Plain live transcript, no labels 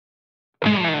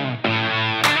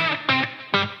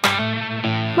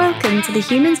welcome to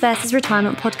the Humans vs.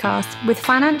 Retirement podcast with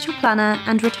financial planner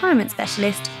and retirement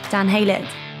specialist Dan Haylett.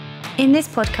 In this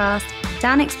podcast,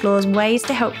 Dan explores ways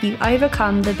to help you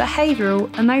overcome the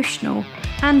behavioural, emotional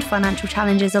and financial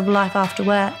challenges of life after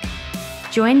work.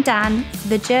 Join Dan for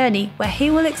the journey where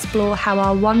he will explore how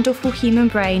our wonderful human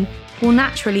brain will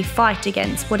naturally fight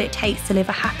against what it takes to live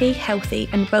a happy, healthy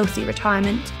and wealthy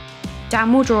retirement.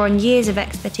 Dan will draw on years of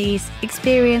expertise,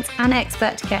 experience and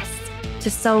expert guests to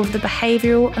solve the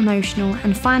behavioural, emotional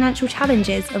and financial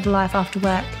challenges of life after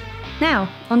work. Now,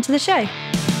 on to the show.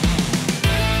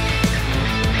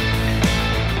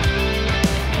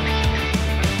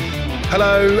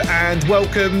 Hello and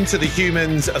welcome to the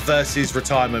Humans vs.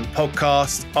 Retirement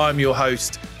podcast. I'm your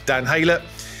host, Dan Haylett.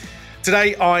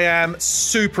 Today I am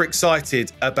super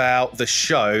excited about the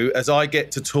show as I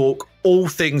get to talk all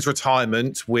things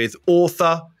retirement with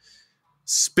author,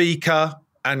 speaker,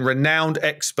 and renowned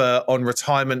expert on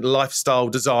retirement lifestyle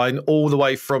design all the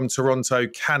way from Toronto,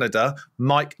 Canada,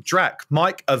 Mike Drak.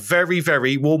 Mike, a very,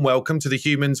 very warm welcome to the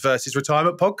Humans vs.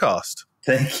 Retirement podcast.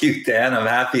 Thank you, Dan. I'm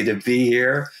happy to be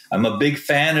here. I'm a big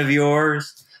fan of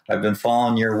yours. I've been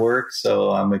following your work, so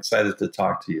I'm excited to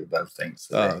talk to you about things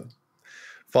today.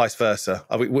 Vice versa.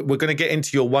 We're going to get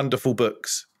into your wonderful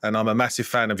books, and I'm a massive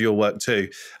fan of your work too.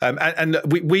 And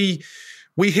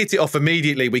we hit it off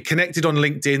immediately. We connected on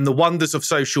LinkedIn, the wonders of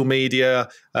social media.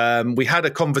 We had a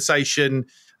conversation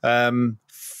 5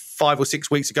 or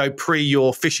 6 weeks ago, pre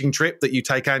your fishing trip that you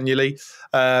take annually,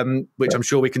 which I'm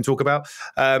sure we can talk about.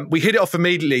 We hit it off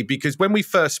immediately because when we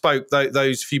first spoke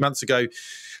those few months ago,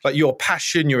 like your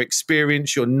passion, your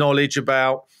experience, your knowledge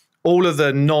about all of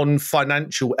the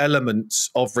non-financial elements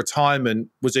of retirement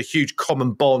was a huge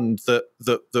common bond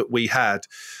that we had.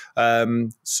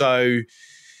 So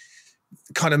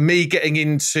kind of me getting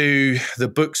into the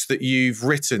books that you've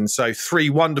written. So 3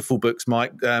 wonderful books,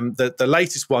 Mike. The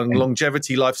latest one,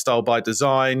 Longevity Lifestyle by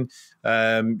Design.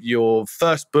 Your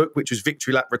first book, which was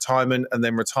Victory Lap Retirement, and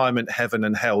then Retirement Heaven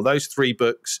and Hell. Those 3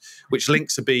 books, which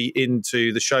links will be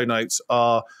into the show notes,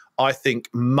 are, I think,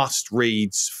 must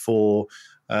reads for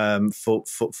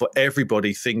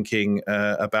everybody thinking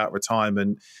about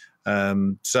retirement.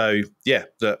 So yeah,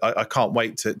 I can't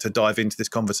wait to dive into this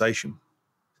conversation.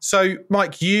 So,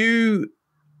 Mike, you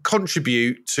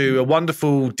contribute to a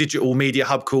wonderful digital media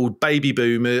hub called Baby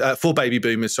Boomers,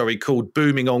 called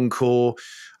Booming Encore,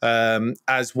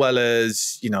 as well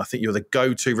as, I think you're the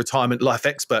go-to retirement life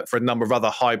expert for a number of other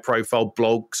high-profile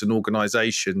blogs and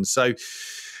organizations. So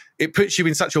it puts you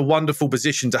in such a wonderful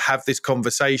position to have this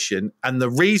conversation. And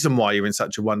the reason why you're in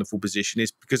such a wonderful position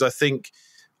is because I think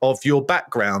of your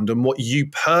background and what you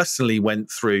personally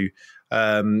went through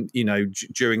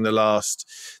during the last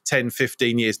 10,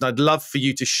 15 years. And I'd love for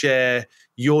you to share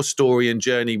your story and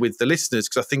journey with the listeners,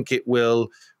 because I think it will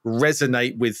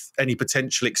resonate with any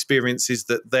potential experiences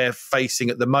that they're facing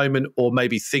at the moment, or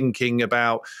maybe thinking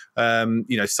about, some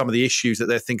of the issues that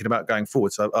they're thinking about going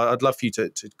forward. So I'd love for you to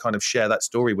kind of share that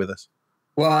story with us.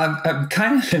 Well, I'm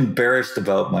kind of embarrassed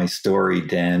about my story,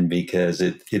 Dan, because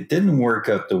it didn't work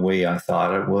out the way I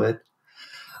thought it would.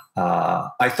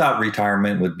 I thought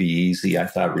retirement would be easy. I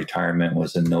thought retirement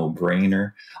was a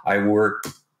no-brainer. I worked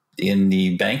in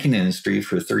the banking industry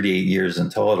for 38 years in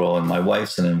total, and my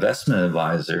wife's an investment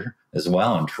advisor as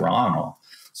well in Toronto.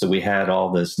 So we had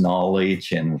all this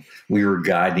knowledge, and we were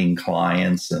guiding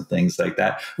clients and things like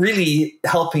that, really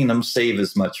helping them save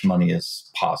as much money as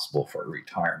possible for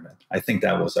retirement. I think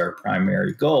that was our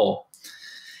primary goal.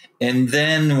 And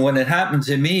then when it happened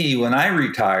to me, when I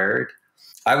retired,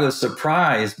 I was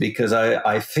surprised because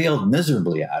I failed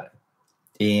miserably at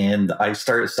it. And I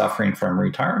started suffering from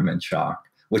retirement shock,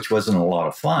 which wasn't a lot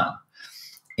of fun.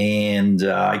 And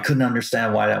I couldn't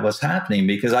understand why that was happening,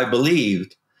 because I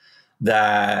believed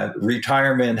that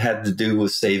retirement had to do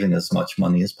with saving as much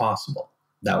money as possible.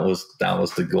 That was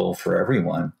the goal for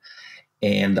everyone.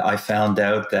 And I found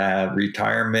out that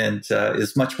retirement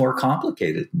is much more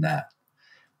complicated than that.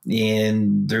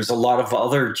 And there's a lot of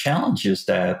other challenges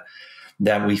that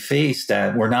we face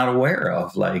that we're not aware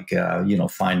of, like,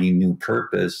 finding new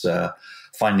purpose,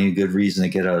 finding a good reason to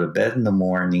get out of bed in the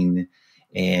morning,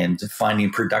 and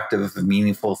finding productive,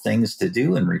 meaningful things to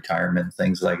do in retirement,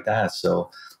 things like that.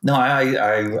 So, no,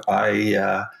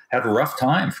 I had a rough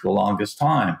time for the longest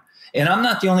time. And I'm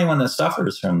not the only one that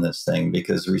suffers from this thing,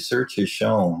 because research has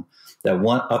shown that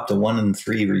up to 1 in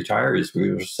 3 retirees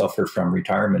will suffer from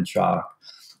retirement shock,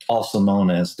 also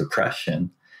known as depression.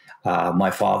 My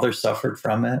father suffered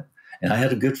from it, and I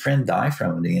had a good friend die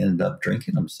from it. He ended up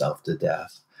drinking himself to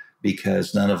death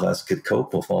because none of us could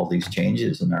cope with all these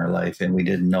changes in our life, and we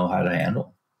didn't know how to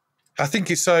handle. I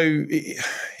think it's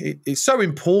so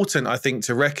important, I think,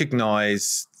 to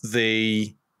recognize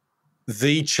the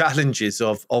challenges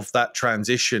of that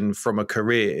transition from a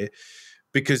career,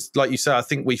 because like you say, I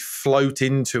think we float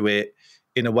into it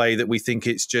in a way that we think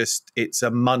it's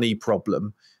a money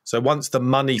problem. So once the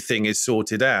money thing is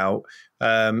sorted out,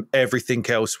 everything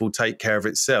else will take care of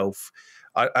itself.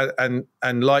 And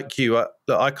like you,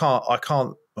 I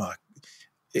can't.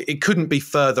 It couldn't be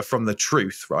further from the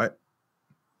truth, right?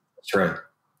 That's right.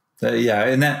 Yeah,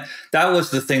 and that was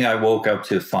the thing I woke up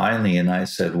to finally, and I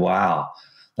said, "Wow,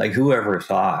 like whoever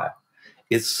thought?"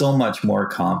 It's so much more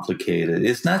complicated.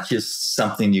 It's not just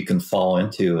something you can fall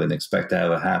into and expect to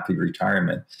have a happy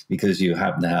retirement because you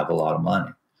happen to have a lot of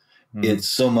money. It's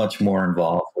so much more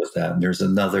involved with that. And there's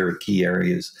another key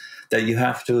areas that you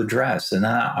have to address. And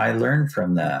I learned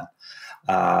from that.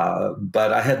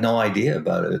 But I had no idea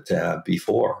about it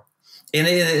before. And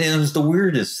it was the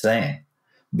weirdest thing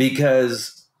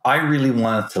because I really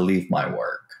wanted to leave my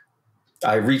work.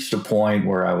 I reached a point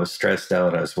where I was stressed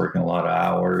out. I was working a lot of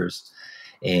hours.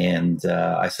 And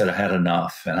I said I had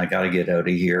enough and I got to get out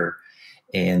of here.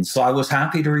 And so I was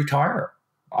happy to retire.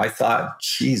 I thought,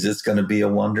 geez, it's going to be a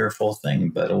wonderful thing,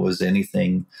 but it was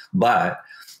anything but.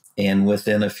 And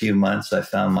within a few months, I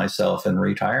found myself in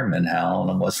retirement hell, and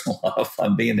it wasn't a lot of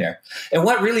fun being there. And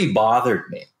what really bothered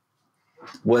me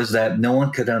was that no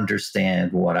one could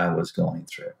understand what I was going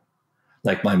through.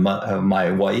 Like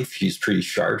my wife, she's pretty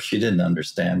sharp. She didn't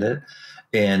understand it.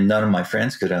 And none of my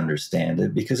friends could understand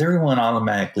it because everyone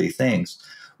automatically thinks,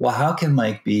 well, how can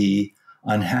Mike be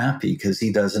unhappy because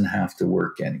he doesn't have to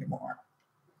work anymore?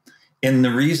 And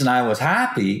the reason I was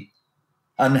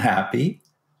unhappy,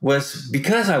 was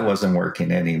because I wasn't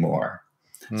working anymore.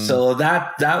 So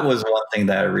that was one thing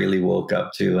that I really woke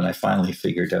up to, and I finally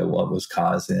figured out what was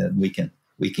causing it.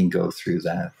 We can go through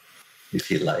that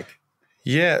if you like.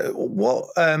 Yeah.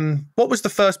 What was the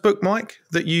first book, Mike,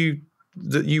 that you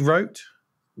wrote?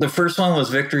 The first one was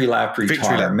Victory Lap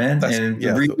Retirement, and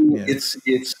it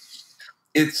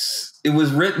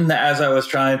was written as I was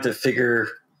trying to figure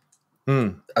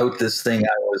out this thing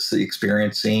I was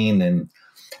experiencing and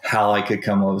how I could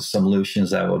come up with solutions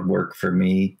that would work for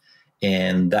me.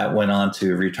 And that went on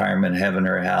to Retirement Heaven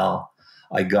or Hell.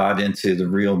 I got into the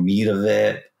real meat of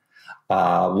it,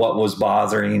 what was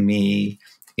bothering me,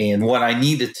 and what I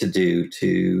needed to do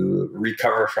to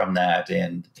recover from that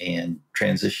and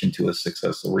transition to a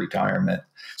successful retirement.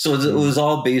 So it was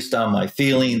all based on my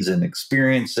feelings and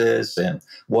experiences and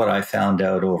what I found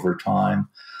out over time.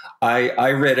 I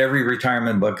read every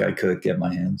retirement book I could get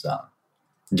my hands on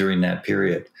during that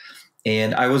period.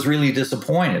 And I was really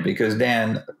disappointed because,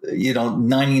 Dan,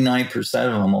 99%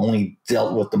 of them only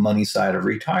dealt with the money side of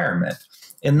retirement.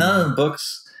 And none of the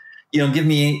books, gave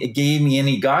me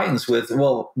any guidance with,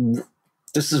 well,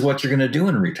 this is what you're going to do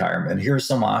in retirement. Here's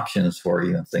some options for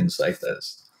you and things like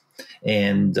this.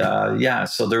 And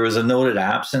so there was a noted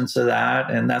absence of that.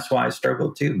 And that's why I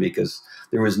struggled too, because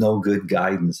there was no good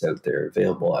guidance out there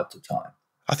available at the time.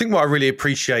 I think what I really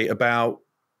appreciate about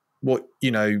what,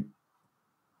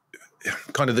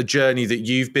 kind of the journey that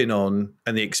you've been on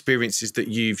and the experiences that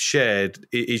you've shared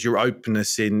is your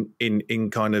openness in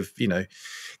kind of,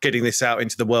 getting this out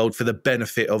into the world for the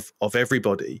benefit of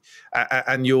everybody.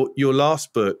 And your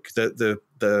last book, the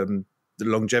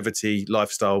Longevity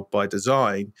Lifestyle by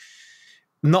Design,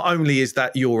 not only is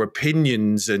that your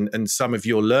opinions and some of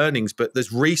your learnings, but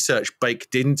there's research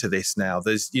baked into this now.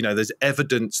 There's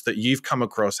evidence that you've come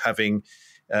across having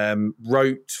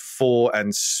wrote for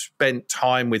and spent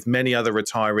time with many other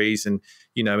retirees and,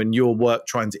 in your work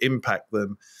trying to impact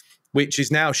them, which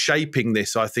is now shaping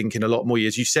this, I think, in a lot more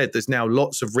years. You said there's now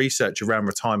lots of research around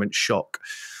retirement shock.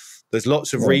 There's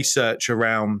lots of research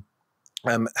around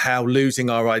how losing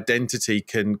our identity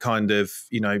can kind of,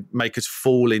 make us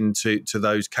fall into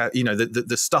those,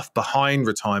 the stuff behind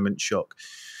retirement shock,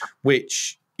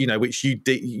 which you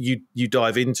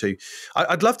dive into.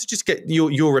 I'd love to just get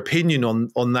your opinion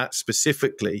on that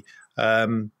specifically.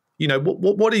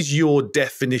 What is your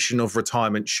definition of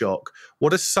retirement shock?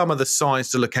 What are some of the signs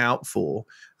to look out for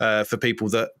people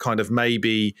that kind of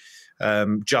maybe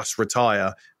just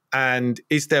retire? And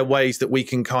is there ways that we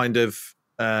can kind of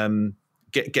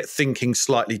get thinking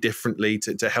slightly differently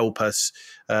to help us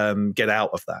get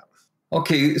out of that?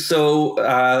 Okay, so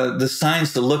the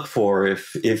signs to look for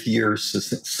if you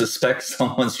suspect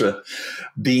someone's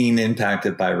being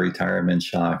impacted by retirement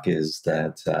shock is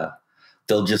that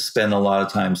they'll just spend a lot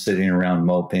of time sitting around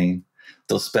moping.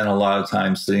 They'll spend a lot of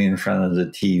time sitting in front of the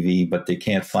TV, but they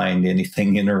can't find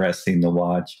anything interesting to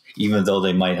watch, even though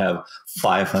they might have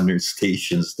 500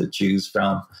 stations to choose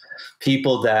from.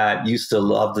 People that used to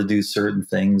love to do certain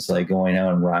things like going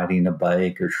out and riding a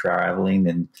bike or traveling,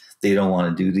 and they don't want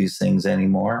to do these things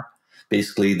anymore.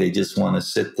 Basically, they just want to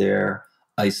sit there,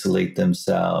 isolate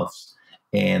themselves,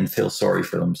 and feel sorry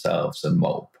for themselves and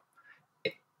mope.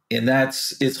 And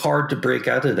it's hard to break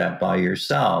out of that by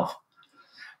yourself.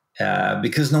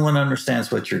 Because no one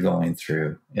understands what you're going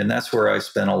through. And that's where I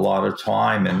spent a lot of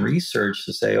time and research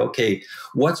to say, okay,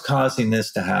 what's causing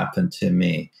this to happen to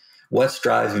me? What's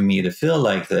driving me to feel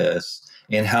like this?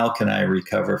 And how can I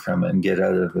recover from it and get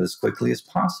out of it as quickly as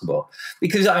possible?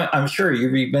 Because I'm sure you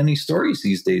read many stories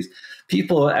these days.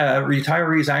 People,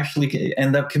 retirees actually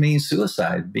end up committing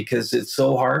suicide because it's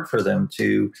so hard for them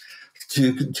to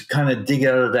kind of dig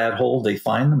out of that hole they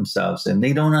find themselves in.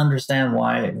 They don't understand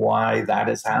why that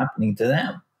is happening to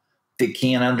them. They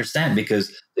can't understand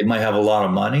because they might have a lot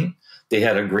of money. They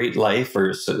had a great life or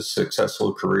a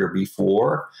successful career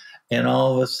before. And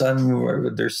all of a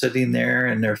sudden they're sitting there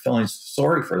and they're feeling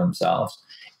sorry for themselves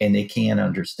and they can't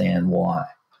understand why.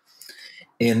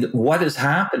 And what is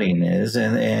happening is,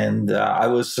 and I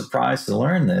was surprised to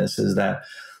learn this, is that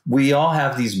we all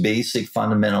have these basic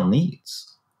fundamental needs.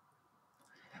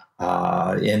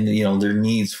 And, their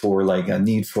needs for like a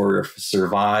need for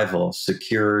survival,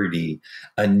 security,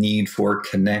 a need for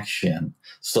connection,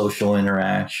 social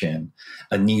interaction,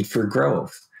 a need for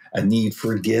growth, a need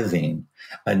for giving,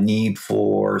 a need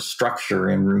for structure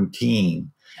and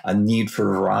routine, a need for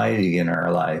variety in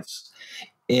our lives.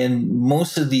 And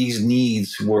most of these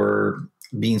needs were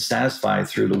being satisfied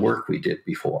through the work we did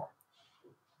before.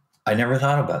 I never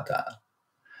thought about that.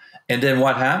 And then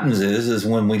what happens is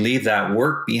when we leave that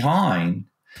work behind,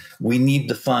 we need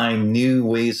to find new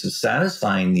ways of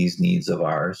satisfying these needs of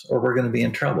ours, or we're going to be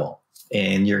in trouble.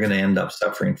 And you're going to end up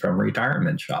suffering from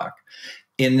retirement shock.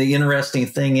 And the interesting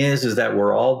thing is that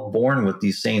we're all born with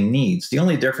these same needs. The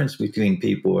only difference between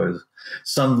people is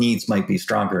some needs might be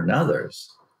stronger than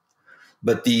others.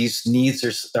 But these needs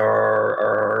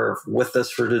are with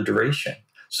us for the duration.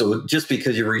 So just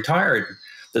because you're retired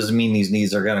doesn't mean these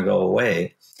needs are going to go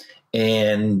away.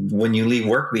 And when you leave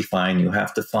work behind, you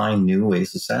have to find new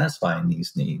ways of satisfying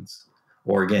these needs.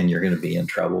 Or again, you're going to be in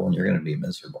trouble and you're going to be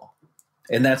miserable.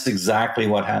 And that's exactly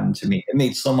what happened to me. It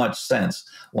made so much sense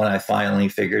when I finally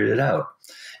figured it out.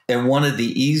 And one of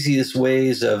the easiest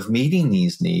ways of meeting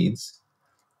these needs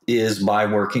is by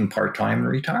working part-time in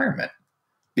retirement.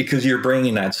 Because you're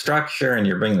bringing that structure and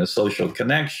you're bringing the social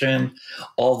connection,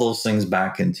 all those things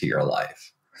back into your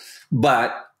life.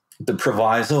 But the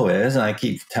proviso is, and I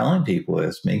keep telling people,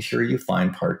 is make sure you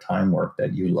find part-time work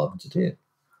that you love to do.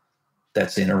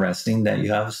 That's interesting, that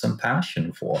you have some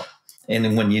passion for.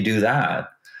 And when you do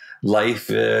that, life,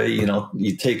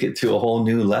 you take it to a whole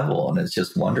new level, and it's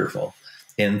just wonderful.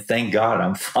 And thank God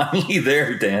I'm finally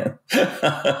there, Dan.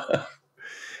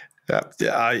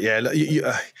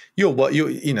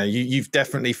 You've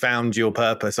definitely found your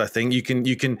purpose. I think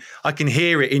I can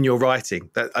hear it in your writing.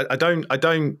 That I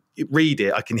don't read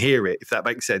it. I can hear it, if that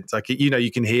makes sense. Like,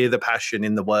 you can hear the passion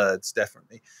in the words,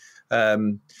 definitely.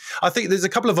 I think there's a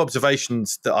couple of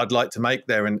observations that I'd like to make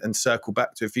there and circle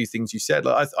back to a few things you said.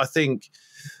 Like, I think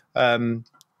in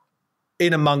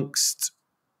amongst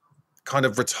kind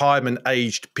of retirement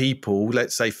aged people,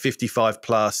 let's say 55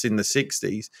 plus in the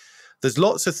 60s, there's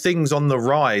lots of things on the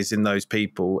rise in those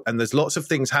people, and there's lots of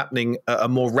things happening at a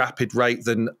more rapid rate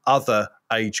than other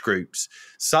age groups,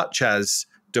 such as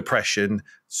depression,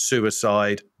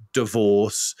 suicide,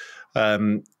 divorce.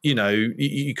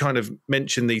 You kind of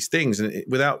mention these things and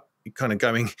without kind of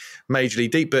going majorly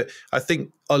deep, but I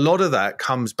think a lot of that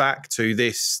comes back to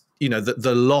this,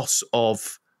 the loss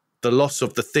of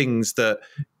the things that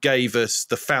gave us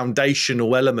the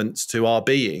foundational elements to our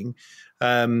being.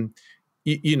 And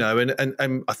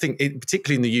I think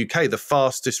particularly in the UK, the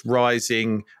fastest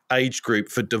rising age group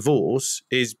for divorce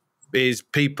is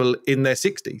people in their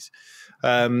 60s.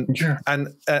 Sure. And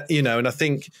I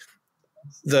think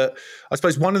that, I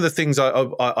suppose one of the things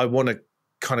I want to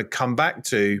kind of come back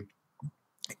to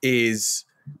is,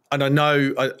 and I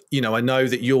know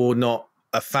that you're not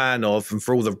a fan of, and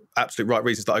for all the absolute right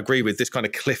reasons that I agree with, this kind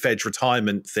of cliff edge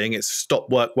retirement thing. It's stop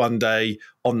work one day,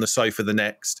 on the sofa the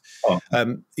next,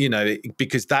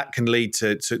 because that can lead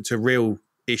to real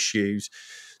issues.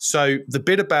 So the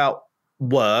bit about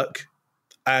work,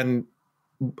 and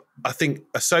I think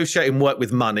associating work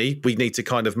with money, we need to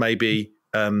kind of maybe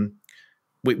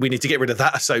we need to get rid of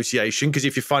that association, because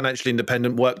if you're financially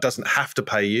independent, work doesn't have to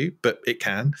pay you, but it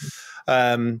can.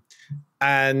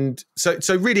 And so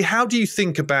really, how do you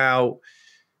think about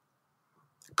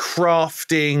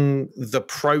crafting the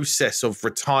process of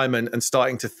retirement and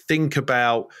starting to think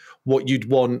about what you'd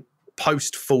want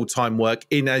post full-time work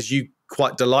in, as you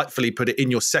quite delightfully put it, in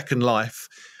your second life?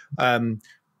 How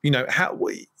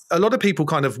a lot of people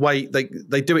kind of wait,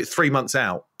 they do it 3 months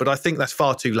out, but I think that's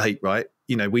far too late, right?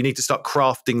 We need to start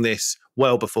crafting this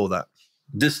well before that.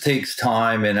 This takes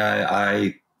time, and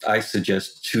I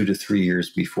suggest 2 to 3 years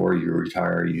before you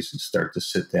retire, you should start to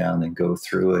sit down and go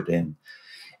through it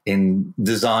and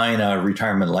design a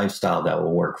retirement lifestyle that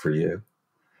will work for you.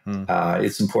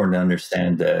 It's important to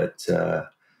understand that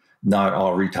not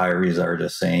all retirees are the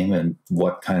same, and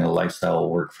what kind of lifestyle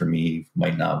will work for me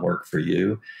might not work for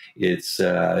you. It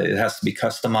has to be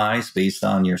customized based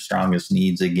on your strongest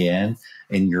needs again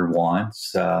and your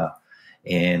wants.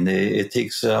 And it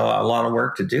takes a lot of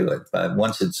work to do it. But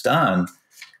once it's done,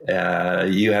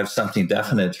 you have something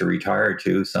definite to retire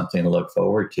to, something to look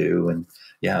forward to. And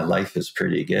yeah, life is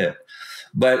pretty good.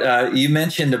 But you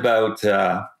mentioned about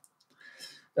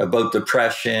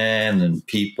depression and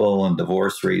people and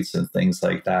divorce rates and things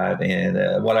like that.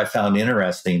 And what I found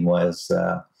interesting was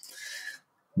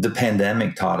the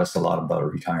pandemic taught us a lot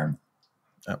about retirement.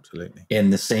 Absolutely.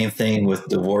 And the same thing with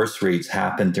divorce rates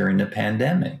happened during the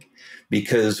pandemic,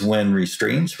 because when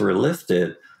restraints were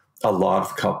lifted, a lot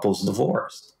of couples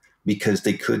divorced because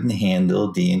they couldn't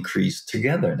handle the increased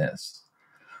togetherness.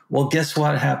 Well, guess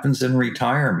what happens in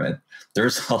retirement?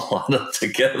 There's a lot of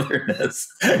togetherness,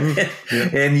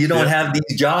 and you don't have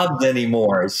these jobs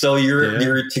anymore. So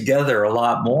you're together a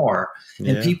lot more,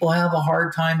 and people have a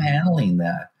hard time handling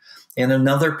that. And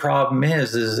another problem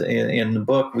is in the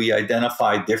book, we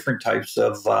identify different types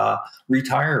of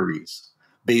retirees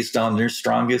based on their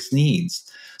strongest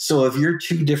needs. So if you're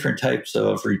 2 different types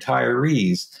of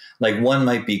retirees, like one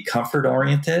might be comfort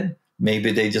oriented.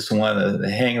 Maybe they just want to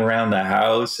hang around the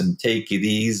house and take it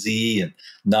easy and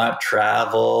not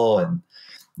travel and,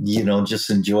 just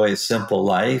enjoy a simple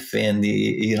life. And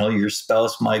your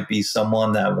spouse might be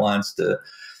someone that wants to,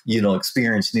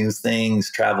 experience new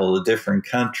things, travel to different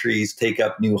countries, take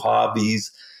up new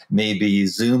hobbies, maybe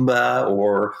Zumba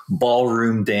or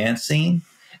ballroom dancing,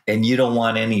 and you don't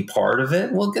want any part of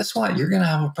it. Well, guess what? You're going to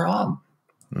have a problem.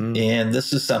 And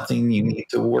this is something you need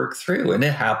to work through. And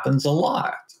it happens a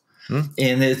lot. And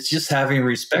it's just having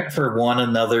respect for one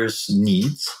another's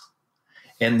needs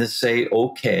and to say,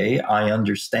 okay, I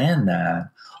understand that.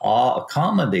 I'll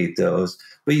accommodate those,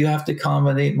 but you have to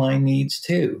accommodate my needs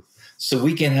too. So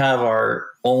we can have our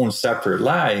own separate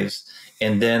lives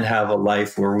and then have a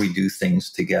life where we do things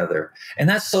together. And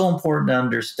that's so important to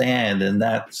understand. And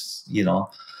that's,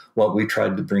 what we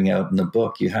tried to bring out in the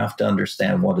book. You have to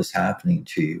understand what is happening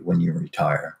to you when you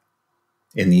retire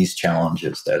in these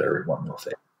challenges that everyone will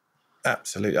face.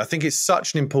 Absolutely. I think it's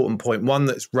such an important point, one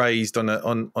that's raised on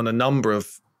a number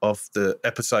of the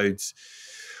episodes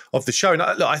of the show. And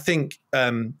I think,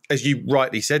 as you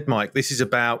rightly said, Mike, this is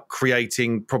about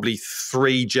creating probably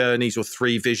 3 journeys or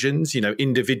 3 visions,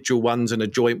 individual ones and a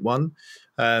joint one.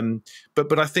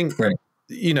 But I think, right.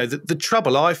 The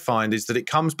trouble I find is that it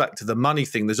comes back to the money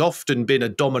thing. There's often been a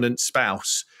dominant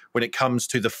spouse when it comes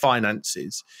to the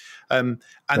finances. And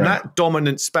right. That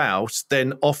dominant spouse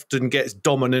then often gets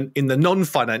dominant in the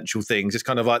non-financial things. It's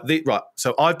kind of like, right,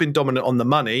 so I've been dominant on the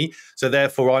money, so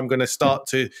therefore I'm going to start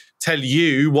to tell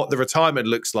you what the retirement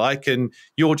looks like, and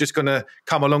you're just going to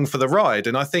come along for the ride.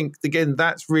 And I think, again,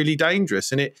 that's really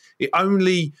dangerous. And it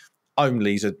only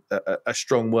is a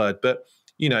strong word, but,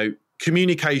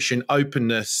 communication,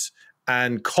 openness,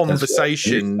 and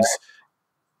conversations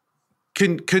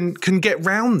can get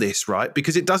round this, right?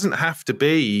 Because it doesn't have to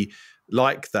be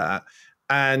like that.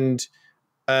 And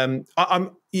so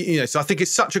I think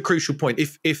it's such a crucial point.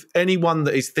 If anyone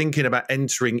that is thinking about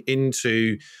entering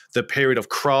into the period of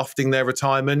crafting their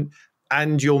retirement,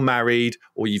 and you're married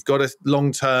or you've got a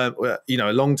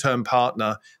long-term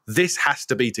partner, this has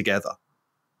to be together.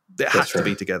 It has to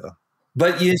be together.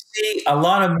 But you see, a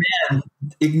lot of men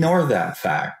ignore that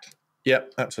fact.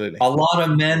 Yep, absolutely. A lot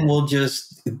of men will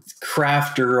just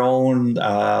craft their own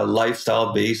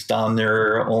lifestyle based on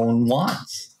their own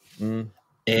wants. And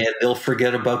they'll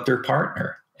forget about their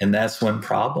partner. And that's when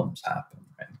problems happen.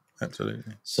 Right?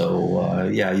 Absolutely. So,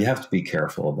 you have to be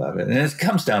careful about it. And it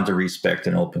comes down to respect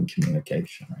and open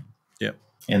communication. Right? Yep.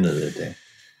 End of the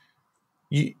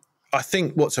day. I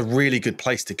think what's a really good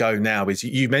place to go now is,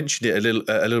 you mentioned it a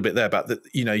little bit there about that.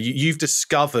 You've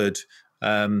discovered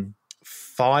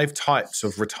 5 types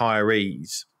of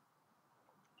retirees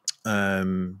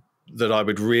that I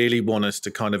would really want us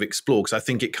to kind of explore, because I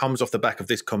think it comes off the back of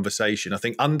this conversation. I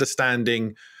think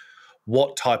understanding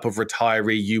what type of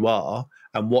retiree you are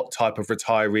and what type of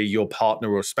retiree your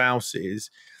partner or spouse is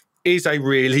a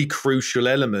really crucial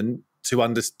element to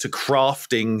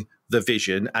crafting the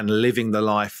vision and living the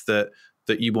life that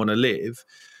you want to live.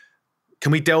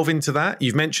 Can we delve into that?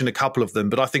 You've mentioned a couple of them,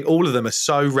 but I think all of them are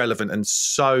so relevant and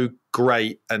so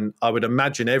great. And I would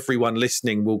imagine everyone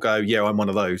listening will go, yeah, I'm one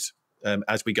of those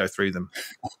as we go through them.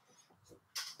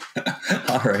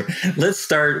 All right. Let's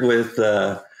start with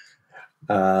the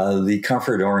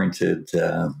comfort-oriented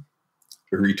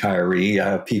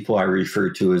retiree, people I refer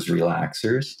to as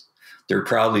relaxers. Their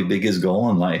probably biggest goal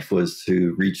in life was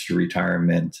to reach the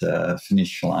retirement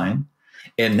finish line.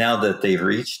 And now that they've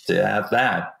reached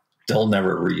that, they'll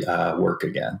never work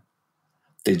again.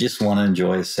 They just want to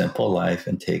enjoy a simple life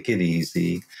and take it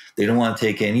easy. They don't want to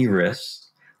take any risks.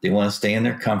 They want to stay in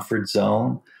their comfort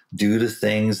zone, do the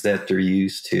things that they're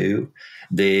used to.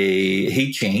 They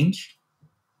hate change.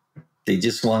 They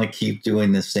just want to keep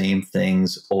doing the same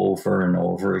things over and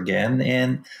over again.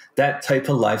 And that type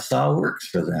of lifestyle works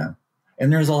for them.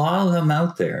 And there's a lot of them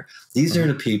out there. These are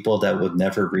the people that would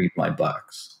never read my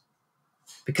books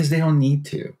because they don't need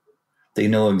to. They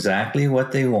know exactly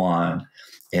what they want,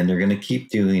 and they're going to keep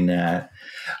doing that.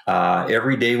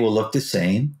 Every day will look the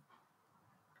same,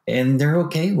 and they're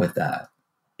okay with that.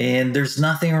 And there's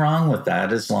nothing wrong with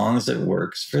that as long as it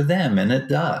works for them, and it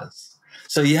does.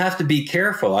 So you have to be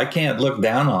careful. I can't look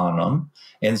down on them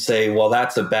and say, well,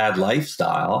 that's a bad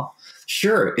lifestyle.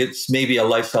 Sure, it's maybe a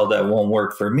lifestyle that won't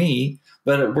work for me,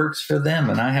 but it works for them,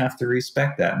 and I have to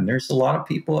respect that. And there's a lot of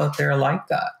people out there like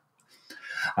that.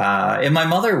 And my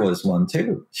mother was one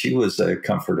too. She was a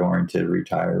comfort-oriented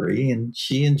retiree, and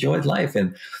she enjoyed life.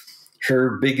 And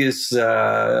her biggest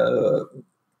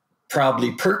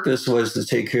probably purpose was to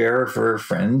take care of her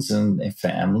friends and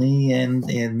family and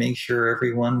make sure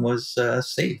everyone was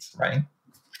safe, right?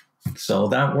 So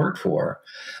that worked for her.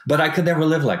 But I could never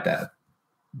live like that.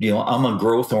 I'm a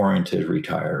growth-oriented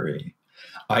retiree.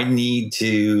 I need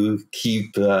to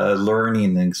keep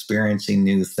learning and experiencing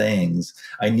new things.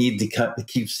 I need to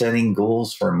keep setting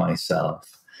goals for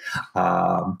myself.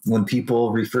 When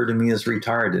people refer to me as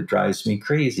retired, it drives me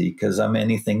crazy because I'm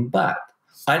anything but.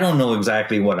 I don't know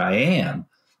exactly what I am,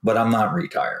 but I'm not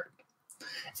retired.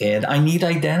 And I need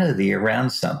identity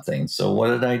around something. So what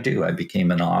did I do? I became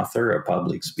an author, a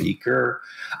public speaker.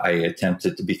 I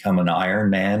attempted to become an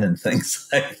Ironman and things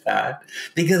like that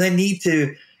because I need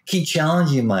to keep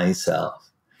challenging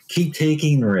myself, keep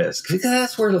taking risks, because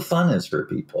that's where the fun is for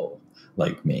people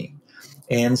like me.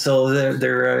 And so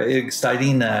they're an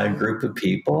exciting group of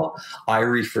people. I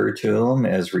refer to them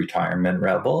as retirement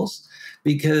rebels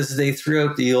because they threw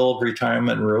out the old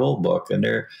retirement rule book and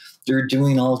they're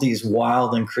doing all these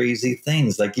wild and crazy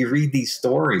things. Like you read these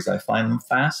stories, I find them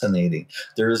fascinating.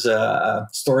 There's a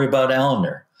story about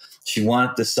Eleanor. She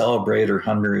wanted to celebrate her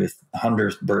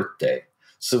 100th birthday.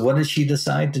 So what did she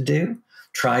decide to do?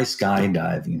 Try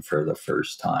skydiving for the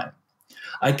first time.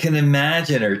 I can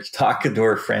imagine her talking to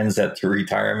her friends at the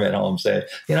retirement home saying,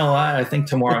 you know what, I think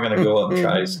tomorrow I'm going to go up and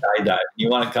try skydiving. You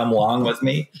want to come along with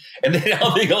me? And then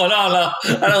I'll be going, oh,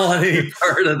 no, I don't want any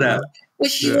part of that. Well,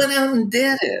 she went out and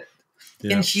did it.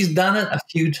 Yeah. And she's done it a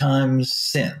few times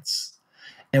since.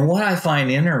 And what I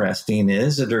find interesting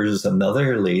is that there's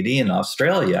another lady in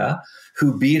Australia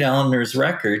who beat Eleanor's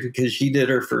record because she did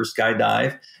her first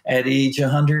skydive at age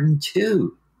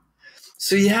 102.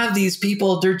 So you have these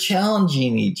people, they're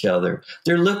challenging each other.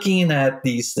 They're looking at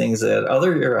these things that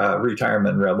other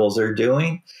retirement rebels are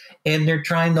doing, and they're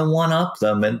trying to one-up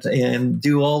them and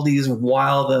do all these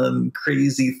wild and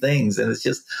crazy things. And it's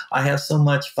just, I have so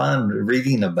much fun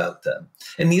reading about them.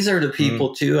 And these are the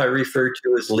people, too, I refer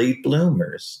to as late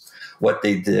bloomers. What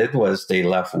they did was they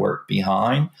left work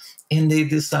behind, and they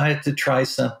decided to try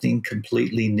something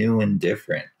completely new and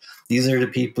different. These are the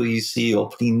people you see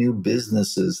opening new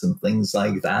businesses and things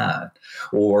like that,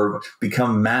 or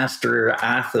become master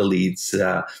athletes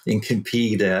and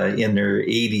compete in their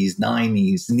 80s,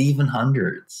 90s, and even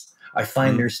hundreds. I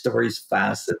find their stories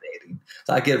fascinating.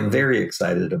 So I get very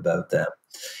excited about them.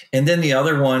 And then the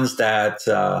other ones that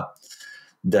I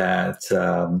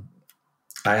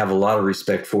have a lot of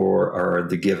respect for are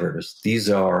the givers. These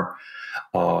are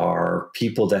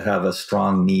people that have a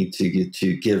strong need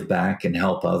to give back and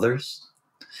help others.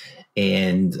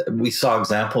 And we saw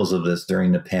examples of this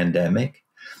during the pandemic.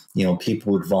 You know,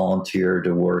 people would volunteer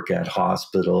to work at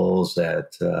hospitals,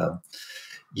 at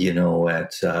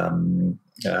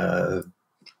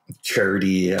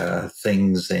charity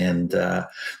things, and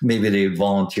maybe they would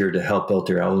volunteer to help out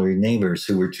their elderly neighbors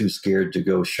who were too scared to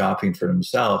go shopping for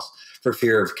themselves for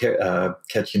fear of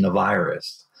catching a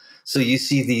virus. So you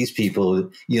see these people,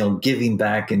 giving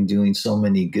back and doing so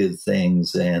many good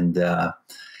things. And,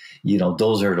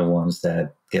 those are the ones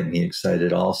that get me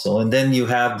excited also. And then you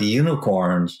have the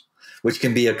unicorns, which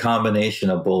can be a combination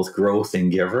of both growth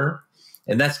and giver.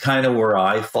 And that's kind of where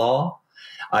I fall.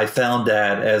 I found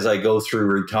that as I go through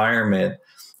retirement,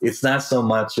 it's not so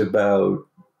much about,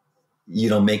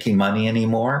 making money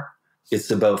anymore. It's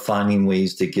about finding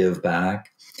ways to give back.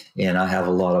 And I have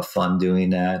a lot of fun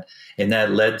doing that. And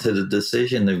that led to the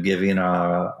decision of giving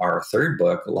our third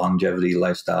book, Longevity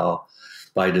Lifestyle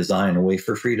by Design, away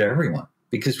for free to everyone,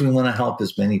 because we want to help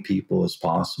as many people as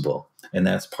possible. And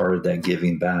that's part of that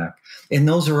giving back. And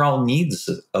those are all needs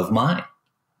of mine.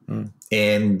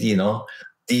 And,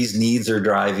 these needs are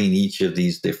driving each of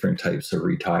these different types of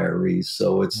retirees.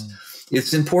 So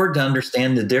it's important to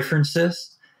understand the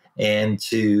differences and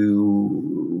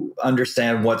to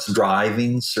understand what's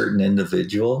driving certain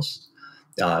individuals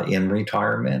in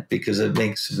retirement, because it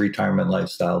makes retirement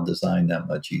lifestyle design that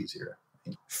much easier.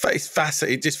 It's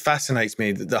fascinating. It just fascinates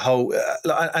me, the whole,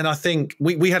 and I think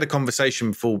we had a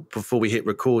conversation before we hit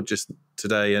record just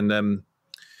today, and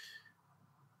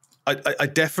I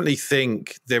definitely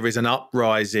think there is an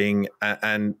uprising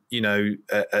and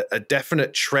a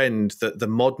definite trend that the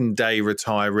modern day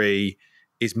retiree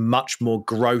is much more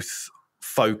growth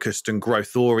focused and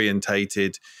growth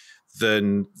orientated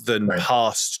than Right.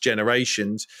 past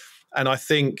generations. And I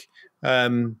think I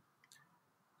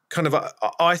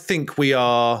think we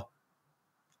are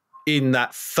in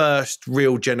that first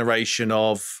real generation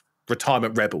of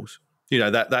retirement rebels.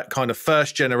 That kind of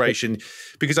first generation,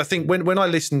 because I think when I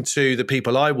listen to the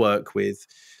people I work with,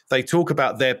 they talk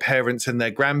about their parents and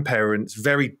their grandparents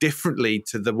very differently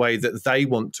to the way that they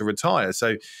want to retire.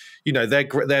 So,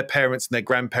 their parents and their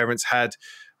grandparents had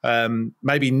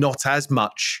maybe not as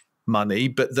much money,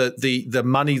 but the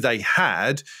money they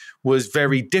had was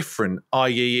very different,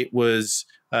 i.e. it was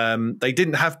they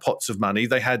didn't have pots of money.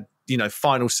 They had,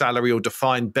 final salary or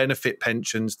defined benefit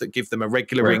pensions that give them a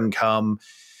regular income.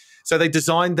 So they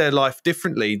designed their life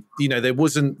differently. There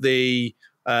wasn't the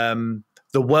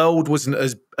world wasn't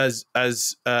as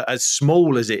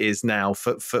small as it is now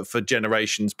for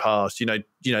generations past.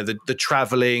 The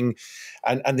traveling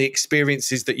and the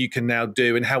experiences that you can now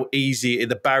do, and how easy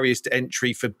the barriers to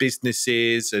entry for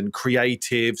businesses and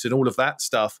creatives and all of that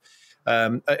stuff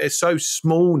is so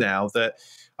small now that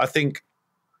I think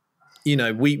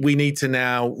we need to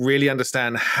now really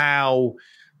understand how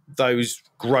those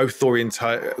growth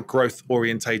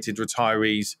orientated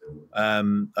retirees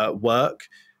work,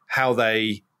 how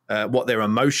they what their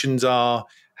emotions are,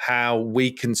 how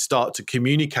we can start to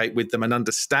communicate with them and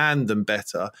understand them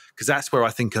better, because that's where I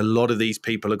think a lot of these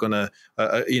people are going to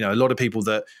a lot of people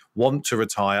that want to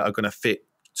retire are going to fit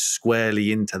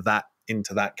squarely into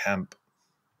that camp.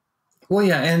 Well,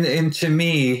 yeah, and to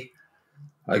me,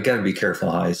 I got to be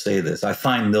careful how I say this. I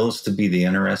find those to be the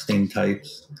interesting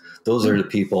types. Those are the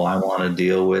people I want to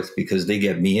deal with, because they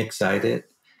get me excited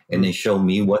and they show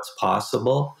me what's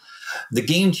possible. The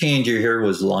game changer here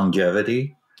was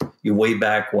longevity. Way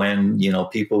back when,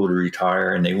 people would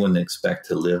retire and they wouldn't expect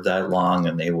to live that long,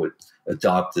 and they would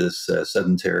adopt this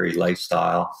sedentary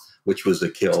lifestyle, which was a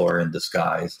killer in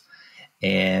disguise.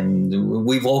 And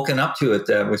we've woken up to it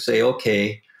that we say,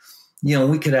 okay,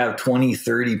 we could have 20,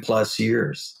 30 plus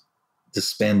years to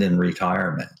spend in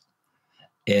retirement.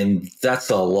 And that's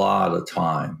a lot of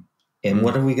time. And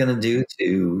what are we going to do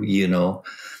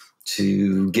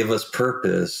to give us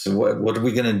purpose? What are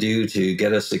we going to do to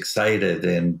get us excited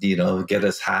and, get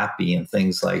us happy and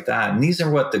things like that? And these are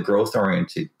what the growth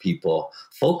oriented people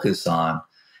focus on,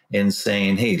 and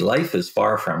saying, hey, life is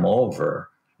far from over.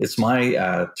 It's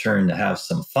my turn to have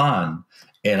some fun,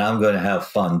 and I'm going to have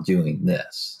fun doing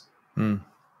this.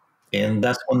 And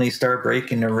that's when they start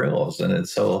breaking the rules. And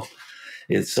it's so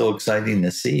exciting to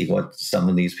see what some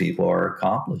of these people are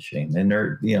accomplishing. And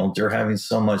they're having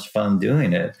so much fun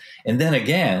doing it. And then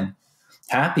again,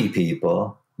 happy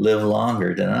people live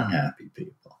longer than unhappy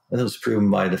people. That was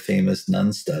proven by the famous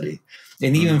Nun study.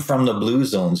 And even from the blue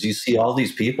zones, you see all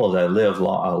these people that live a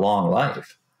long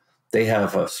life. They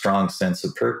have a strong sense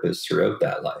of purpose throughout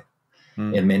that life.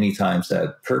 And many times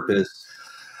that purpose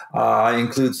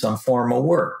includes some form of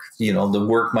work. The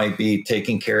work might be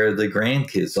taking care of the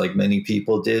grandkids, like many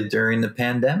people did during the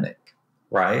pandemic,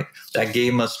 right? That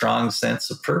gave them a strong sense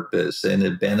of purpose, and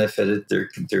it benefited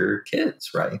their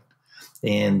kids, right?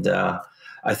 And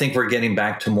I think we're getting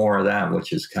back to more of that,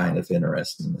 which is kind of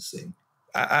interesting to see.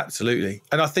 Absolutely.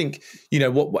 And I think,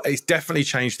 what it's definitely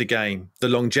changed the game. The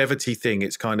longevity thing,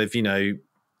 it's kind of,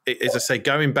 as I say,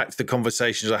 going back to the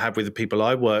conversations I have with the people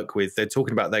I work with, they're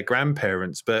talking about their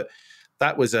grandparents, but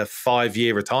that was a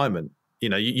 5-year retirement. You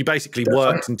know, you basically That's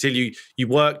worked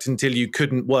right. until you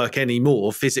couldn't work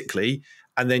anymore physically,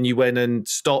 and then you went and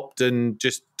stopped and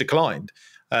just declined.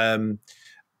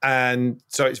 And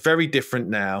so it's very different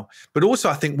now. But also,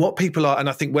 I think what people are, and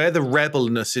I think where the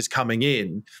rebelness is coming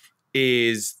in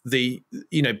is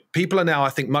people are now, I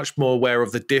think, much more aware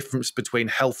of the difference between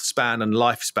health span and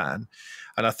lifespan.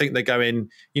 And I think they're going,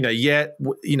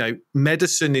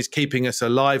 medicine is keeping us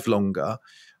alive longer,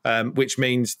 which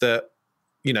means that,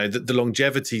 the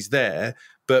longevity's there,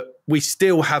 but we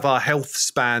still have our health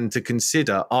span to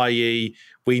consider, i.e.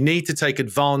 we need to take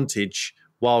advantage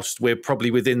whilst we're probably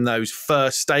within those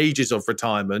first stages of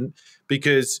retirement,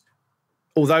 because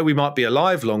although we might be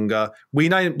alive longer, we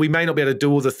may not be able to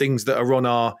do all the things that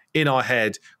are in our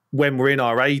head when we're in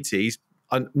our 80s,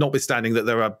 notwithstanding that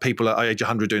there are people at age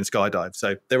 100 doing skydive.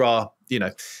 So there are,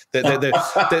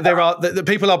 the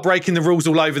people are breaking the rules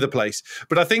all over the place.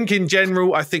 But I think in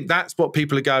general, I think that's what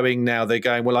people are going now. They're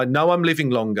going, well, I know I'm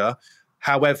living longer.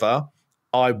 However,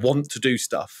 I want to do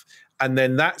stuff. And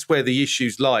then that's where the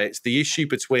issues lie. It's the issue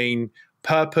between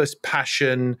purpose,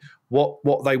 passion,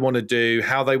 what they want to do,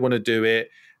 how they want to do it,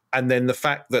 and then the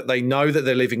fact that they know that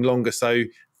they're living longer. So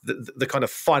the kind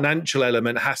of financial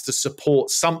element has to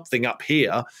support something up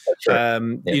here. That's right.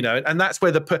 And that's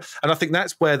where and I think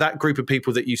that's where that group of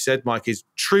people that you said, Mike, is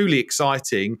truly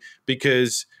exciting,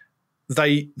 because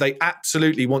they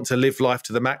absolutely want to live life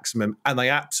to the maximum, and they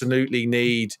absolutely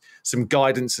need some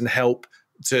guidance and help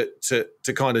to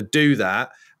kind of do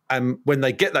that. And when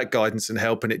they get that guidance and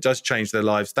help, and it does change their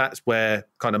lives, that's where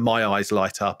kind of my eyes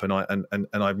light up, and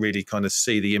I really kind of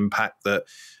see the impact that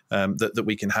that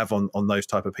we can have on those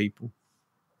type of people.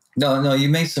 No, you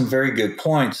made some very good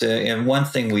points. And one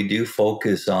thing we do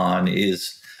focus on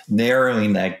is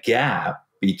narrowing that gap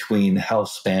between health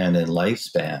span and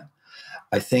lifespan.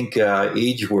 I think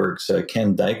AgeWorks,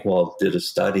 Ken Dykewald did a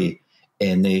study,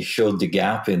 and they showed the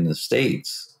gap in the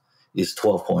States is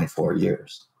 12.4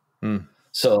 years. Mm.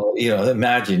 So,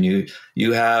 imagine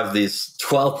you have this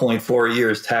 12.4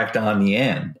 years tacked on the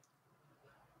end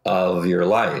of your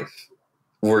life,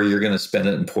 where you're going to spend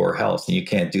it in poor health and you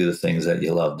can't do the things that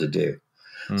you love to do.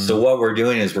 Mm. So what we're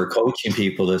doing is we're coaching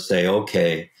people to say,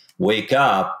 okay, wake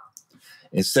up.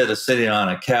 Instead of sitting on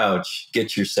a couch,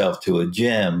 get yourself to a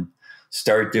gym,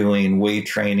 start doing weight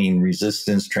training,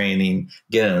 resistance training,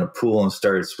 get in a pool and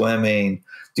start swimming,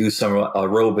 do some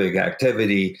aerobic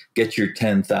activity, get your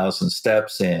 10,000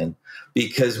 steps in,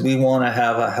 because we want to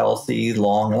have a healthy,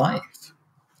 long life.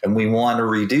 And we want to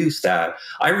reduce that.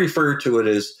 I refer to it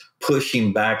as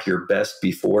pushing back your best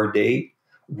before date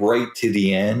right to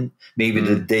the end, maybe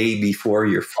the day before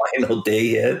your final day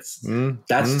hits.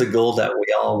 That's the goal that we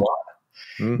all want.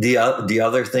 The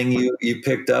other thing you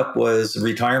picked up was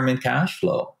retirement cash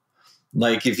flow.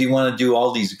 Like, if you want to do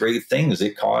all these great things,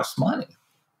 it costs money.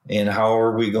 And how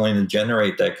are we going to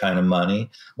generate that kind of money?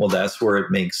 Well, that's where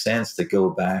it makes sense to go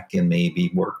back and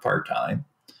maybe work part-time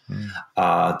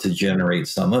to generate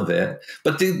some of it.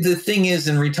 But the thing is,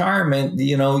 in retirement,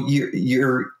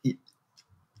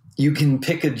 you can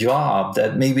pick a job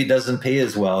that maybe doesn't pay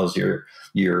as well as your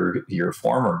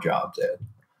former job did,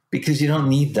 because you don't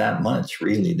need that much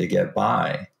really to get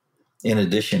by, in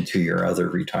addition to your other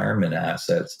retirement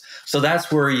assets. So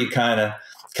that's where you kind of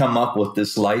come up with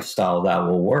this lifestyle that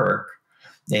will work,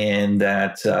 and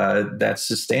that's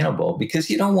sustainable, because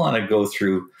you don't want to go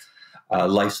through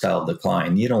lifestyle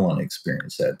decline. You don't want to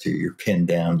experience that too. You're pinned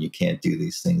down. You can't do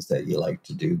these things that you like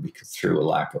to do because through a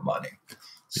lack of money.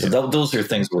 So those are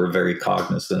things we're very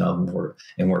cognizant of,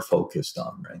 and we're focused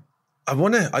on, right?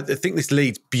 I think this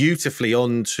leads beautifully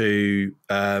on to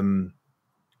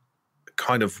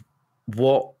kind of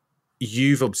what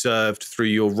you've observed through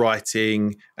your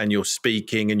writing and your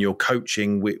speaking and your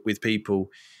coaching with people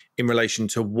in relation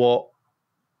to what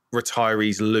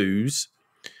retirees lose,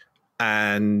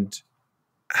 and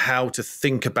how to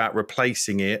think about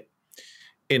replacing it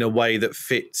in a way that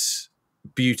fits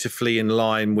beautifully in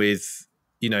line with,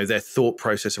 their thought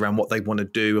process around what they want to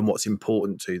do and what's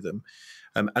important to them.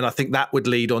 And I think that would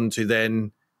lead on to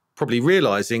then probably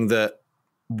realizing that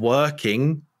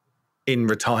working in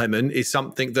retirement is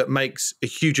something that makes a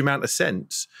huge amount of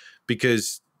sense,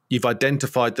 because you've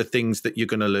identified the things that you're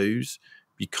going to lose.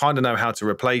 You kind of know how to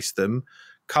replace them.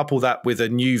 Couple that with a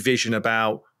new vision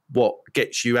about what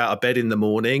gets you out of bed in the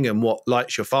morning and what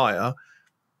lights your fire.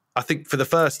 I think for the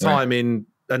first time in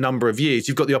a number of years,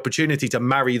 you've got the opportunity to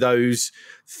marry those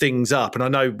things up. And I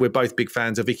know we're both big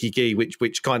fans of Ikigai,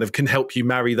 which kind of can help you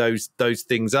marry those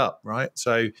things up, right?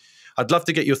 So I'd love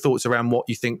to get your thoughts around what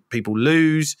you think people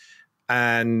lose,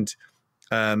 and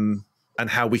and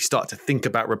how we start to think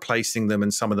about replacing them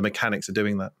and some of the mechanics of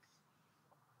doing that?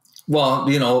 Well,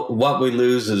 what we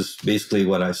lose is basically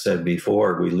what I said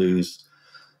before. We lose,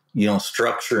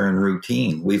 structure and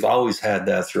routine. We've always had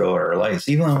that throughout our lives.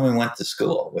 Even when we went to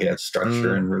school, we had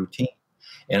structure and routine.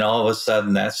 And all of a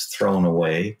sudden that's thrown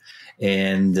away.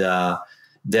 And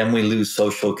then we lose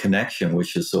social connection,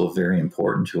 which is so very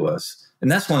important to us. And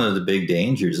that's one of the big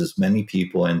dangers is many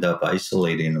people end up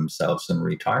isolating themselves in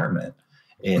retirement.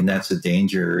 And that's a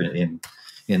danger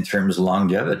in terms of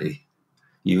longevity.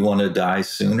 You want to die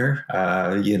sooner,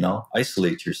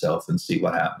 isolate yourself and see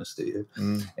what happens to you.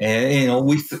 And,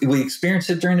 we experienced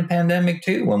it during the pandemic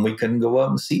too, when we couldn't go out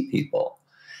and see people.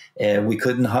 And we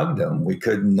couldn't hug them. We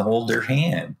couldn't hold their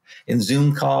hand. And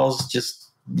Zoom calls just,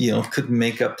 couldn't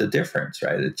make up the difference,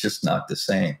 right? It's just not the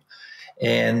same.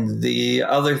 And the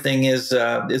other thing is,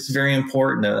 it's very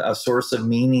important, a source of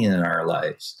meaning in our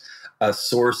lives, a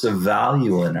source of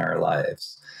value in our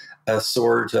lives, a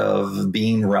sort of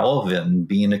being relevant,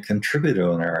 being a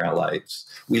contributor in our lives.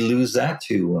 We lose that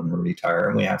too when we retire,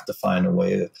 and we have to find a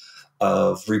way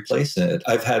of replacing it.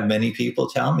 I've had many people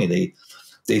tell me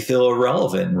they feel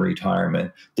irrelevant in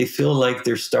retirement. They feel like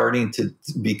they're starting to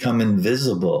become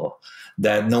invisible,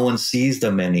 that no one sees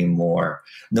them anymore.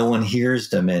 No one hears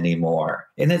them anymore.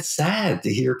 And it's sad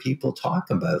to hear people talk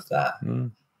about that.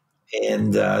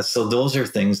 And so those are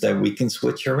things that we can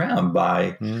switch around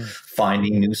by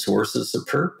finding new sources of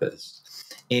purpose.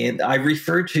 And I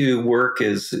refer to work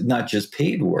as not just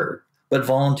paid work, but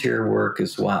volunteer work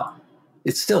as well.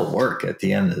 It's still work at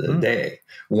the end of the day.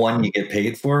 One you get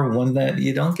paid for, one that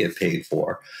you don't get paid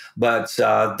for. But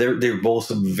they're both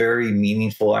very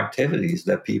meaningful activities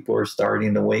that people are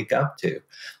starting to wake up to.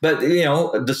 But,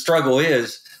 the struggle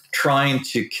is trying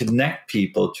to connect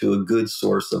people to a good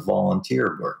source of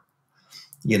volunteer work.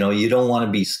 You don't want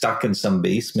to be stuck in some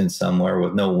basement somewhere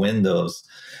with no windows,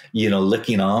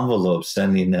 licking envelopes,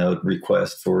 sending out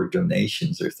requests for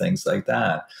donations or things like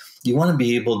that. You want to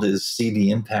be able to see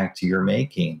the impact you're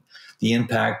making, the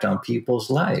impact on people's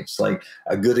lives. Like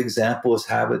a good example is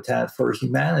Habitat for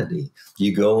Humanity.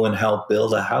 You go and help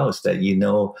build a house that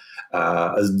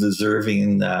a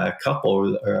deserving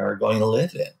couple are going to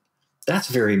live in. That's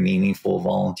very meaningful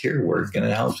volunteer work, and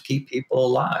it helps keep people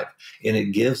alive, and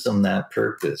it gives them that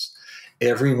purpose.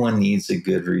 Everyone needs a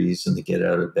good reason to get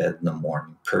out of bed in the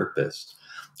morning. Purpose.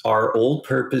 Our old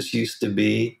purpose used to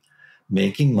be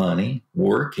making money,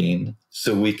 working,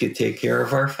 so we could take care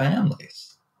of our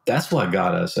families. That's what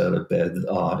got us out of bed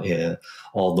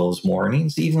all those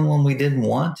mornings, even when we didn't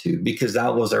want to, because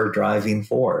that was our driving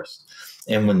force.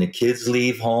 And when the kids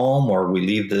leave home or we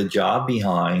leave the job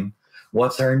behind,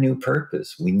 what's our new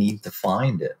purpose? We need to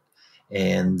find it.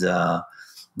 And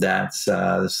that's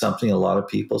something a lot of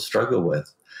people struggle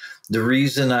with. The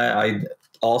reason I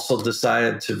also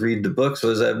decided to read the books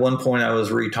was at one point I was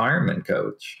a retirement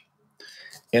coach.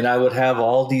 And I would have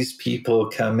all these people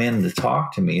come in to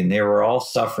talk to me, and they were all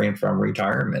suffering from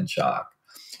retirement shock.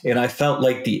 And I felt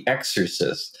like the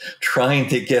exorcist trying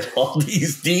to get all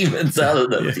these demons out of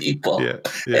the people.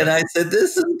 And I said,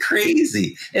 this is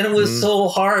crazy. And it was so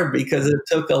hard because it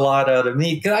took a lot out of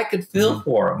me because I could feel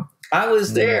for them. I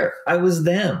was there. I was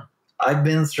them. I've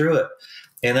been through it.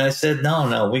 And I said,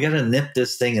 no, we got to nip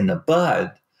this thing in the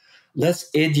bud. Let's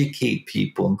educate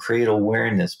people and create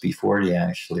awareness before they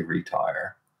actually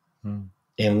retire.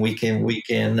 And we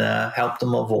can help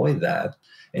them avoid that.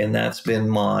 And that's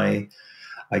been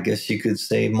I guess you could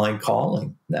say my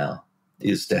calling now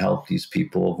is to help these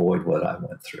people avoid what I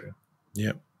went through.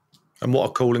 Yeah. And what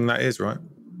a calling that is, right?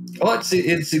 Oh,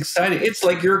 it's exciting. It's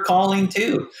like your calling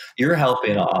too. You're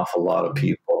helping an awful lot of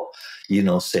people,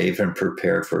 save and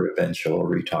prepare for eventual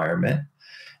retirement.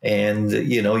 And,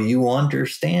 you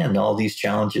understand all these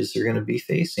challenges they're going to be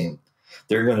facing.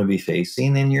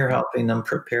 And you're helping them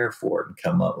prepare for it and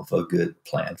come up with a good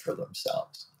plan for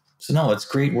themselves. So no, it's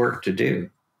great work to do.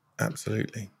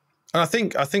 Absolutely. And I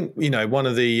think one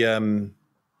of the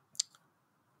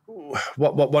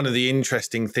one of the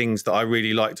interesting things that I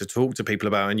really like to talk to people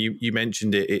about, and you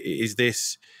mentioned it, is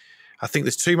this. I think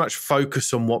there's too much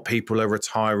focus on what people are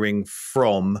retiring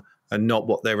from and not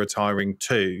what they're retiring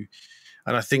to.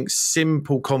 And I think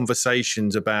simple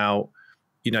conversations about,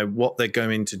 what they're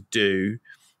going to do,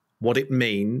 what it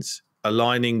means,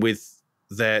 aligning with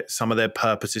some of their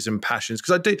purposes and passions.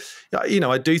 Because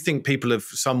I do think people have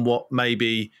somewhat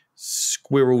maybe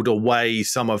squirreled away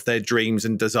some of their dreams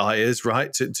and desires,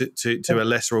 right, to a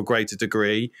lesser or greater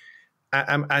degree.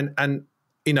 And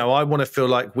I want to feel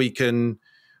like we can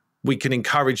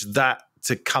encourage that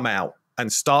to come out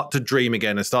and start to dream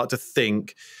again and start to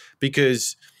think,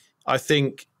 because I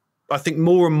think I think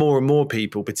more and more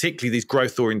people, particularly these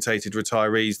growth orientated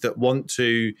retirees that want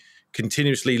to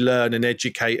continuously learn and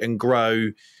educate and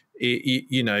grow,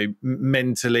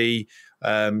 mentally,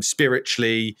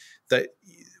 spiritually, that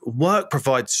work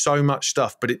provides so much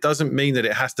stuff, but it doesn't mean that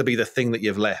it has to be the thing that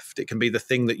you've left. It can be the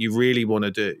thing that you really want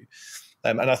to do.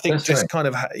 And I think That's just right. kind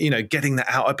of, getting that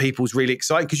out of people is really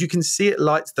exciting, because you can see it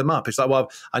lights them up. It's like,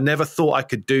 well, I never thought I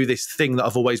could do this thing that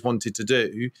I've always wanted to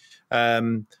do.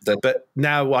 But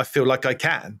now I feel like I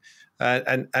can.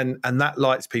 And that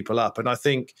lights people up. And I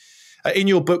think in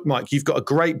your book, Mike, you've got a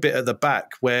great bit at the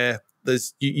back where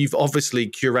you've obviously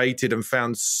curated and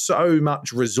found so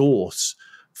much resource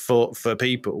for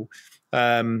people.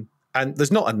 And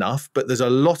there's not enough, but there's a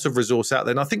lot of resource out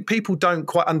there. And I think people don't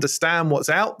quite understand what's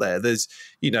out there. There's,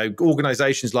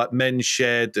 organizations like Men's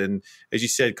Shed and, as you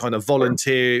said, kind of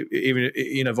volunteering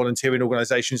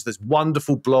organizations. There's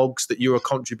wonderful blogs that you're a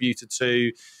contributor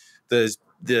to. There's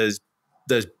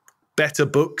better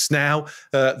books now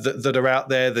that are out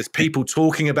there. There's people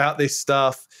talking about this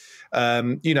stuff.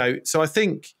 So I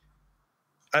think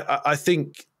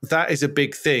that is a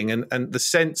big thing, and the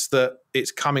sense that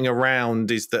it's coming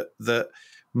around is that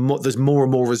there's more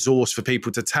and more resource for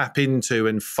people to tap into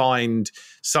and find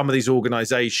some of these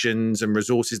organizations and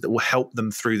resources that will help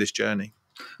them through this journey.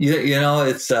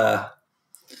 It's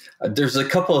there's a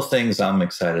couple of things I'm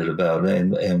excited about,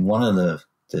 and one of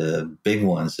the big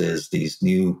ones is these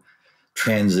new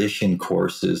transition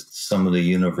courses some of the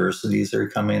universities are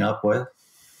coming up with,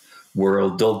 where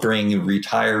they'll bring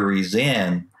retirees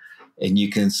in, and you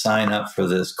can sign up for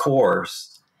this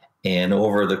course. And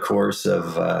over the course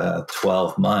of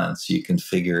 12 months, you can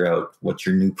figure out what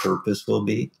your new purpose will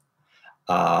be.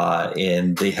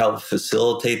 And they help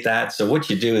facilitate that. So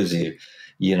what you do is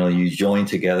you join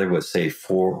together with, say,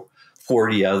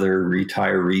 40 other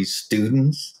retiree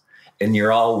students, and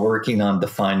you're all working on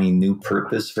defining new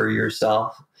purpose for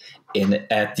yourself. And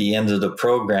at the end of the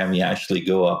program, you actually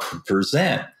go up and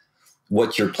present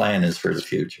what your plan is for the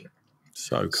future.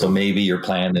 So cool. So maybe your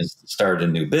plan is to start a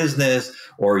new business,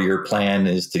 or your plan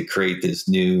is to create this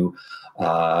new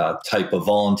type of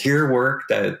volunteer work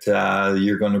that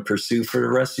you're going to pursue for the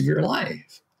rest of your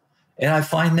life. And I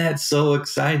find that so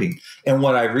exciting. And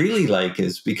what I really like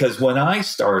is, because when I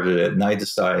started it and I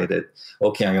decided,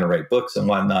 okay, I'm going to write books and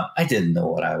whatnot, I didn't know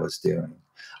what I was doing.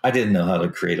 I didn't know how to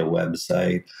create a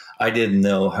website. I didn't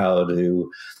know how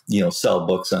to, sell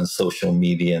books on social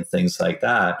media and things like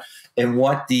that. And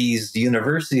what these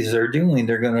universities are doing,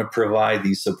 they're going to provide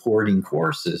these supporting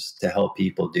courses to help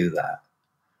people do that.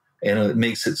 And it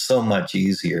makes it so much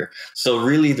easier. So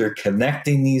really, they're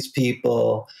connecting these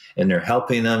people and they're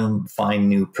helping them find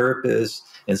new purpose.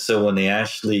 And so when they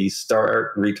actually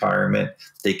start retirement,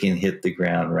 they can hit the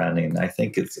ground running. I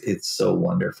think it's so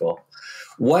wonderful.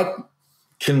 What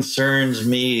concerns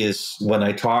me is when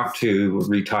I talk to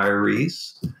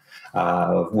retirees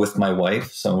with my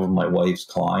wife, some of my wife's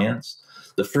clients,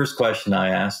 the first question I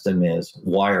ask them is,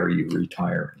 why are you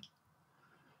retiring?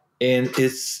 And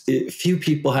few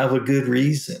people have a good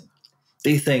reason.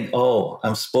 They think, oh,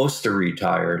 I'm supposed to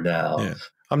retire now. Yeah.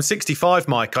 I'm 65,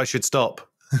 Mike. I should stop.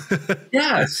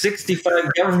 Yeah,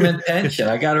 65 government pension.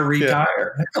 I got to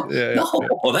retire.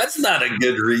 No, that's not a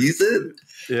good reason.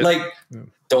 Yeah.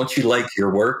 Don't you like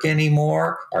your work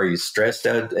anymore? Are you stressed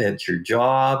out at your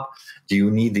job? Do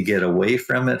you need to get away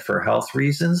from it for health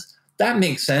reasons? That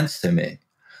makes sense to me.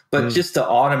 But just to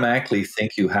automatically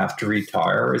think you have to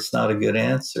retire, it's not a good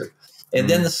answer. And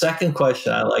then the second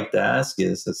question I like to ask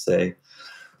is to say,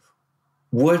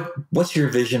 what's your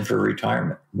vision for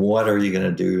retirement? What are you going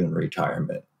to do in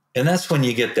retirement? And that's when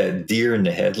you get that deer in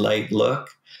the headlight look,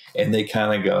 and they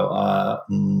kind of go,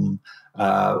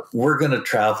 we're going to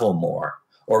travel more,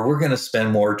 or we're going to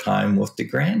spend more time with the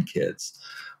grandkids.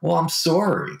 Well, I'm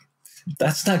sorry.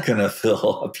 That's not going to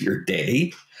fill up your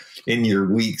day, in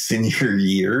your weeks, in your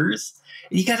years.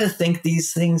 You got to think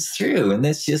these things through. And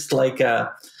it's just like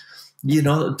a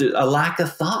lack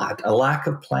of thought, a lack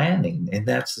of planning. And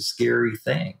that's a scary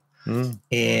thing. And,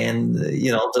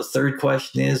 the third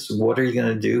question is, what are you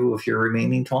going to do with your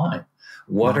remaining time?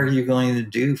 What are you going to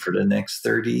do for the next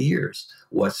 30 years?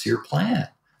 What's your plan?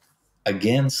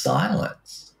 Again,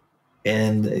 silence.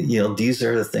 And, these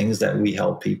are the things that we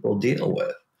help people deal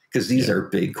with, because these are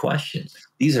big questions.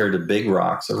 These are the big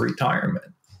rocks of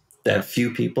retirement that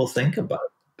few people think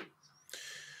about.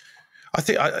 I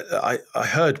think I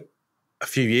heard a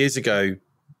few years ago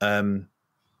a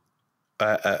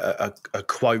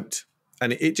quote,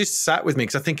 and it just sat with me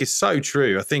because I think it's so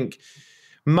true. I think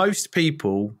most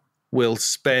people will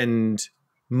spend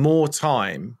more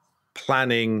time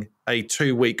planning a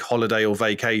 2-week holiday or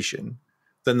vacation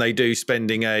than they do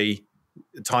spending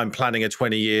time planning a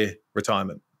 20-year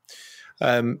retirement.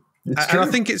 And I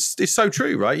think it's so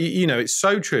true, right? It's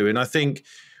so true. And I think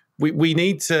we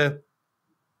need to,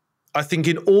 I think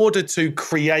in order to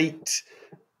create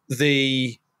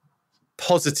the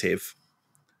positive,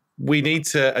 we need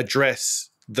to address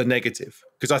the negative,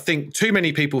 because I think too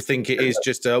many people think it is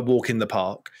just a walk in the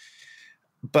park.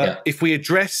 But if we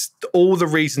address all the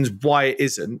reasons why it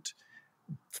isn't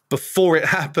before it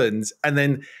happens, and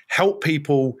then help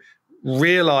people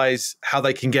realize how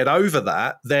they can get over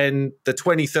that, then the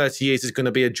 20, 30 years is going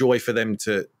to be a joy for them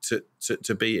to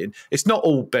be in. It's not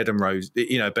all bed of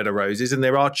roses, and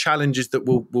there are challenges that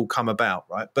will come about,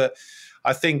 right? But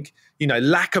I think,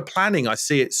 lack of planning, I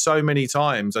see it so many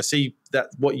times. I see that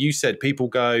what you said, people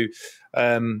go,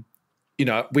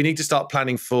 we need to start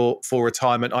planning for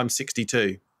retirement. I'm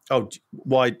 62. Oh,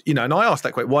 why? And I asked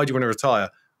that question, why do you want to retire?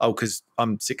 Oh, because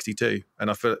I'm 62. And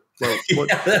I feel, well, what?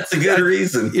 Yeah, that's a good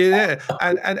reason. Yeah.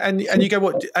 And you go,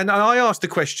 what? And I asked the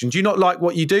question, do you not like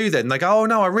what you do then? They go, oh,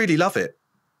 no, I really love it.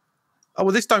 Oh,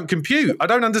 well, this don't compute. I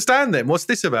don't understand then. What's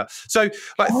this about? So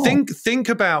think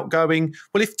about going,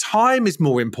 well, if time is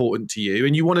more important to you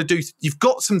and you've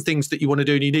got some things that you want to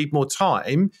do and you need more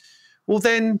time, well,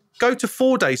 then go to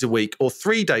 4 days a week or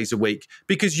 3 days a week,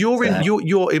 because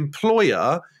your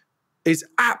employer is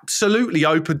absolutely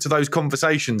open to those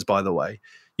conversations, by the way.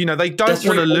 They don't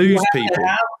want to lose people.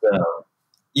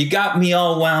 You got me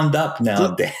all wound up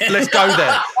now, Dan. Let's go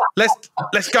there.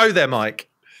 Let's go there, Mike.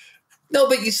 No,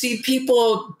 but you see,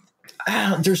 people,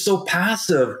 they're so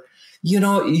passive. You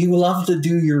love to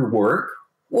do your work.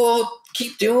 Well,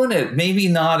 keep doing it. Maybe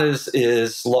not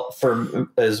for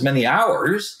as many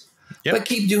hours, but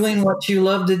keep doing what you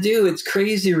love to do. It's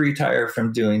crazy to retire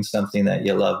from doing something that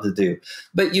you love to do.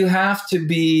 But you have to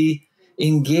be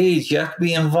engaged. You have to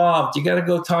be involved. You got to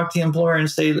go talk to the employer and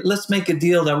say, let's make a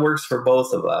deal that works for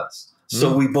both of us.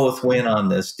 So we both win on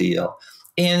this deal.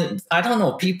 And I don't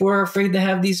know, people are afraid to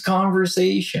have these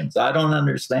conversations. I don't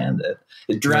understand it.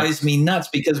 It drives me nuts,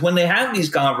 because when they have these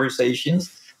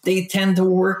conversations, they tend to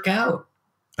work out.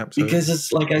 Absolutely. Because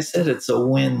it's, like I said, it's a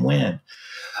win-win.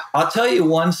 I'll tell you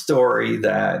one story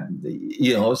that,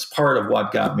 is part of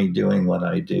what got me doing what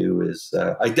I do is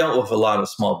I dealt with a lot of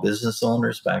small business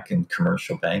owners back in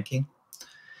commercial banking.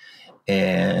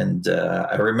 And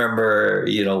I remember,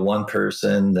 one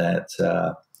person that,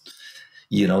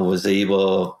 was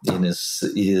able in his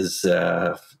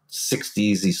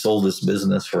 60s, he sold his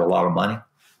business for a lot of money.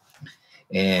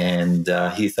 And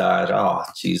he thought, oh,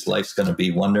 geez, life's going to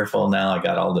be wonderful now. I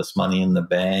got all this money in the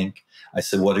bank. I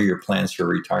said, what are your plans for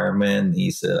retirement? And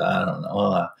he said, I don't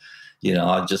know.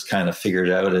 I'll just kind of figure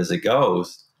it out as it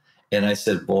goes. And I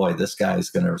said, boy, this guy's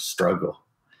going to struggle.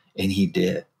 And he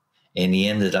did. And he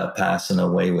ended up passing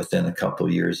away within a couple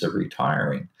of years of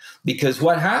retiring. Because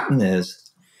what happened is,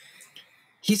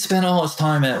 he spent all his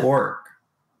time at work.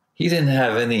 He didn't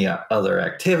have any other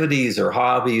activities or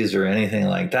hobbies or anything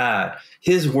like that.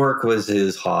 His work was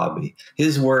his hobby.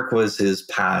 His work was his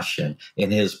passion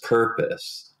and his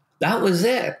purpose. That was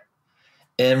it.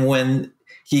 And when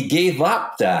he gave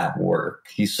up that work,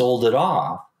 he sold it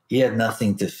off, he had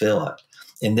nothing to fill it.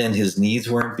 And then his needs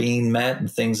weren't being met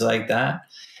and things like that.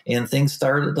 And things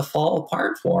started to fall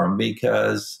apart for him,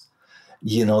 because,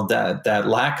 that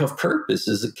lack of purpose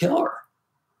is a killer.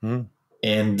 And,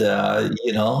 it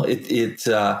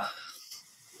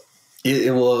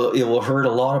will hurt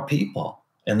a lot of people.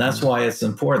 And that's why it's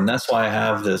important. That's why I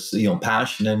have this,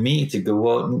 passion in me to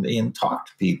go out and talk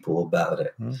to people about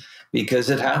it, because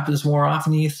it happens more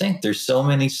often than you think. There's so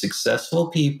many successful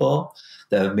people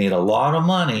that have made a lot of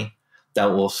money that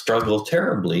will struggle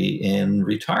terribly in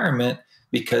retirement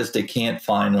because they can't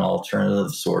find an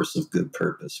alternative source of good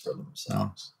purpose for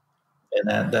themselves.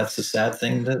 And that's a sad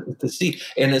thing to see.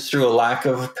 And it's through a lack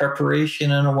of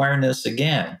preparation and awareness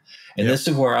again. And this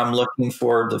is where I'm looking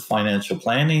for the financial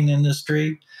planning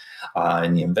industry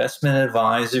and the investment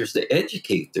advisors to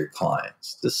educate their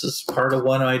clients. This is part of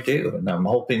what I do, and I'm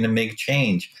hoping to make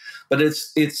change. But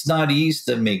it's not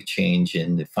easy to make change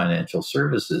in the financial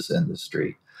services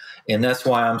industry. And that's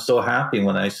why I'm so happy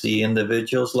when I see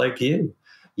individuals like you,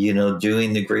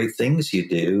 doing the great things you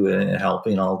do and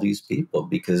helping all these people,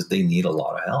 because they need a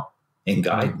lot of help and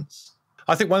guidance.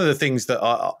 I think one of the things that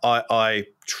I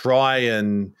try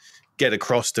and get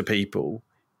across to people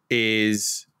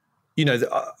is,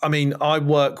 I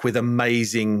work with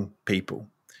amazing people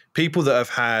that have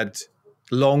had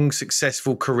long,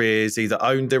 successful careers, either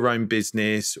owned their own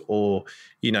business or,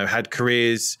 had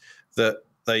careers that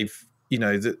they've,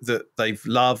 that they've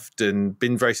loved and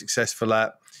been very successful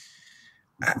at.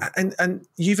 and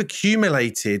you've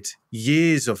accumulated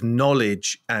years of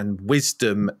knowledge and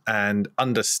wisdom and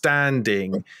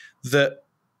understanding that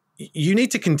you need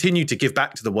to continue to give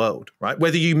back to the world, right?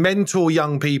 Whether you mentor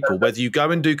young people, whether you go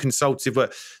and do consultative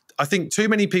work. I think too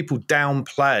many people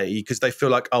downplay because they feel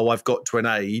like, oh, I've got to an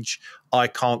age, I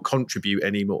can't contribute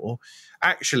anymore.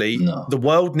 Actually, the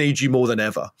world needs you more than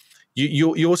ever.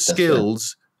 Your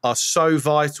skills are so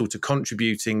vital to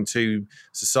contributing to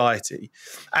society.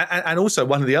 And also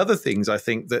one of the other things I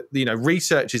think that,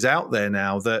 research is out there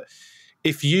now that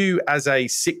if you as a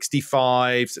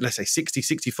 65, let's say 60,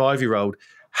 65-year-old,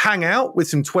 hang out with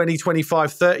some 20,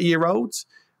 25, 30-year-olds,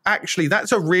 actually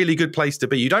that's a really good place to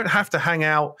be. You don't have to hang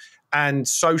out and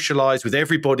socialize with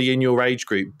everybody in your age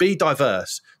group. Be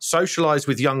diverse, socialize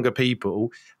with younger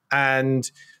people,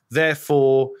 and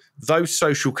therefore those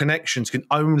social connections can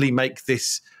only make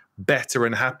this better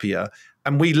and happier.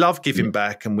 And we love giving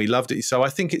back, and we loved it. So I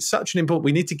think it's such an important,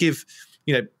 we need to give,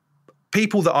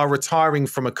 people that are retiring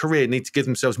from a career need to give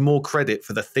themselves more credit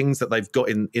for the things that they've got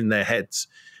in their heads,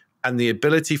 and the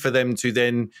ability for them to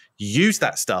then use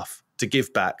that stuff to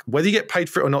give back. Whether you get paid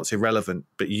for it or not is irrelevant,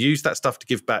 but use that stuff to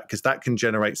give back, because that can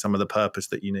generate some of the purpose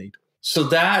that you need. So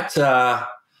that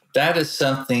is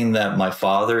something that my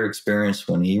father experienced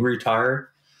when he retired.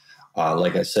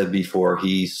 Like I said before,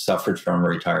 he suffered from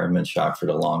retirement shock for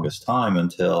the longest time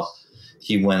until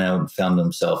he went out and found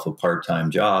himself a part-time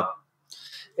job.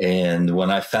 And when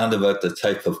I found about the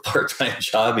type of part-time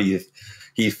job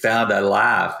he found, I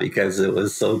laughed because it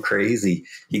was so crazy.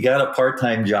 He got a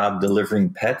part-time job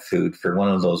delivering pet food for one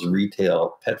of those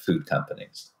retail pet food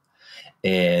companies.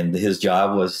 And his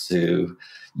job was to,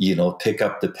 pick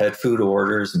up the pet food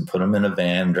orders and put them in a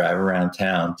van, drive around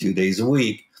town 2 days a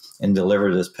week and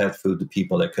deliver this pet food to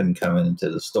people that couldn't come into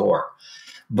the store.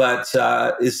 But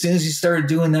as soon as he started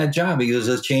doing that job, he was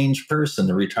a changed person.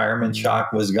 The retirement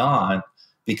shock was gone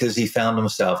because he found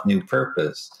himself new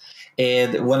purpose.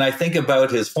 And when I think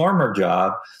about his former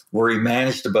job, where he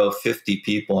managed about 50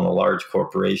 people in a large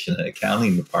corporation and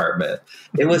accounting department,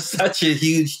 it was such a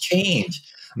huge change,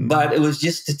 but it was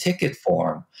just a ticket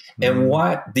for him. And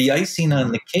what the icing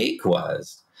on the cake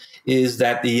is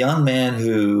that the young man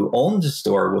who owned the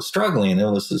store was struggling.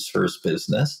 It was his first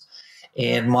business.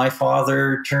 And my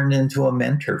father turned into a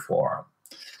mentor for him.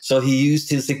 So he used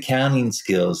his accounting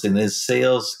skills and his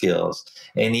sales skills,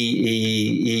 and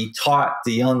he taught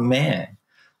the young man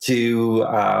to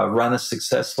run a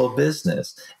successful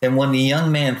business. And when the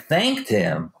young man thanked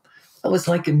him, it was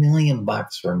like $1 million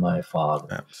for my father.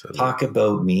 Absolutely. Talk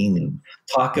about meaning.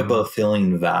 Talk about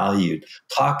feeling valued.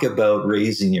 Talk about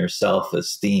raising your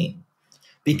self-esteem.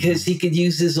 Because he could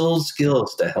use his old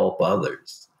skills to help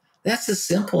others. That's as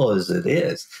simple as it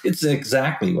is. It's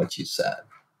exactly what you said.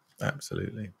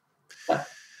 Absolutely.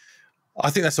 I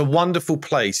think that's a wonderful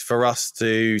place for us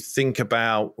to think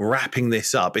about wrapping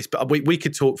this up. We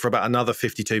could talk for about another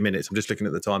 52 minutes. I'm just looking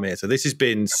at the time here. So this has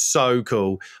been so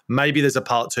cool. Maybe there's a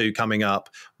part 2 coming up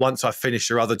once I finish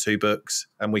your other 2 books,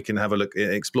 and we can have a look,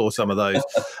 explore some of those.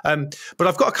 But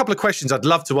I've got a couple of questions I'd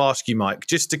love to ask you, Mike,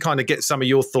 just to kind of get some of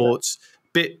your thoughts,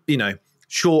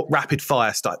 short, rapid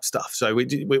fire type stuff. So we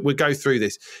go through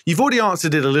this. You've already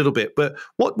answered it a little bit, but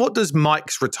what does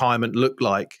Mike's retirement look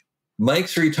like?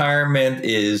 Mike's retirement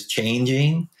is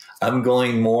changing. I'm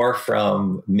going more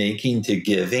from making to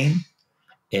giving.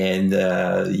 And,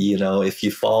 if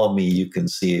you follow me, you can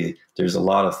see there's a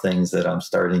lot of things that I'm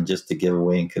starting just to give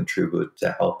away and contribute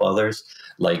to help others,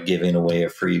 like giving away a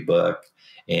free book.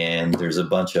 And there's a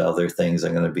bunch of other things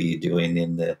I'm going to be doing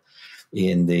in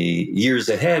the years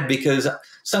ahead, because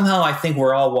somehow I think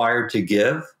we're all wired to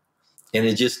give, and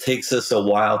it just takes us a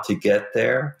while to get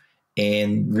there.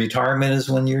 And retirement is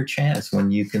when your chance,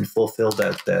 when you can fulfill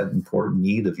that important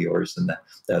need of yours. And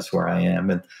that's where I am.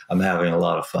 And I'm having a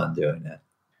lot of fun doing it.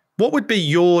 What would be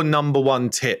your number one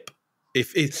tip?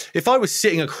 If I was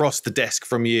sitting across the desk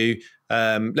from you,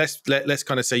 let's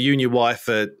kind of say you and your wife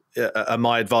are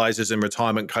my advisors and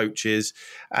retirement coaches,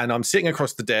 and I'm sitting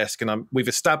across the desk, and we've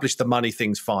established the money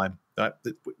thing's fine. Right?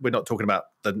 We're not talking about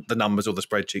the numbers or the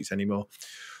spreadsheets anymore.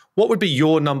 What would be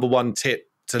your number one tip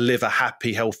to live a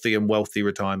happy, healthy, and wealthy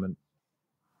retirement?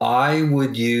 I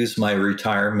would use my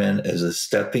retirement as a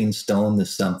stepping stone to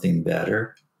something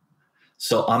better.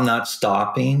 So I'm not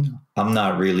stopping. I'm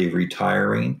not really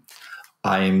retiring.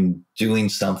 I'm doing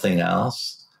something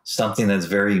else, something that's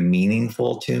very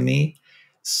meaningful to me,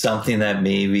 something that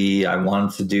maybe I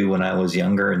wanted to do when I was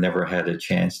younger and never had a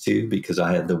chance to because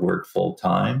I had to work full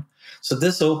time. So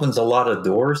this opens a lot of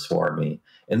doors for me.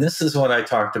 And this is what I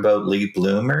talked about, late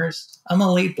bloomers. I'm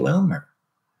a late bloomer.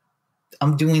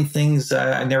 I'm doing things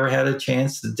I never had a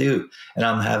chance to do. And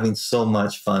I'm having so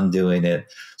much fun doing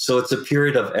it. So it's a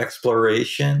period of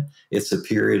exploration. It's a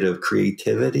period of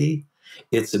creativity.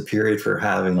 It's a period for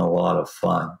having a lot of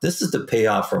fun. This is the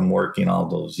payoff from working all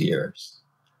those years.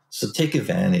 So take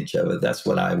advantage of it. That's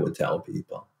what I would tell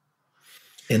people.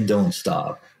 And don't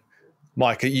stop.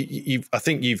 Mike, I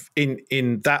think you've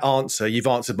in that answer, you've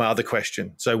answered my other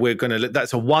question. So we're going to.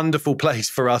 That's a wonderful place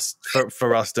for us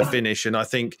to finish. And I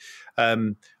think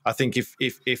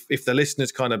if the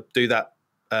listeners kind of do that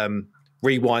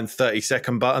rewind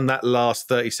 30-second button, that last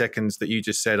 30 seconds that you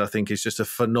just said, I think is just a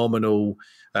phenomenal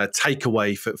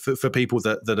takeaway for people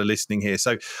that are listening here.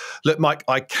 So, look, Mike,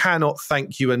 I cannot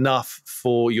thank you enough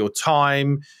for your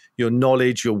time, your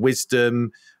knowledge, your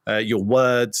wisdom. Your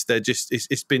words, they're just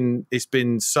it's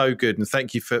been so good, and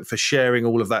thank you for sharing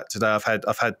all of that today. I've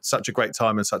had such a great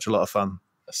time and such a lot of fun.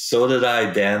 So did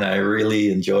I, Dan. I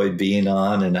really enjoyed being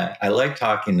on, and I like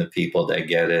talking to people that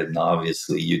get it, and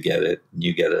obviously you get it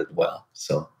well.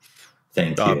 So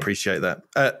thank you. I appreciate that.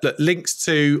 Look, links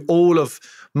to all of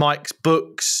Mike's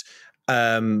books,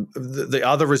 the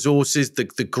other resources,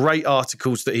 the great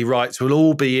articles that he writes will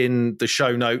all be in the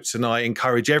show notes, and I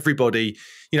encourage everybody.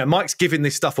 Mike's giving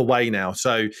this stuff away now.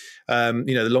 So,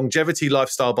 The Longevity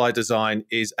Lifestyle by Design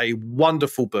is a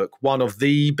wonderful book, one of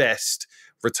the best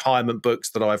retirement books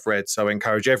that I've read. So I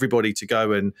encourage everybody to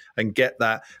go and get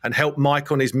that and help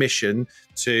Mike on his mission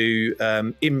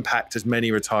to impact as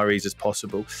many retirees as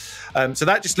possible. So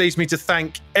that just leaves me to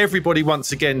thank everybody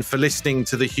once again for listening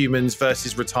to the Humans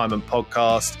versus Retirement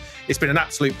podcast. It's been an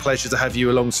absolute pleasure to have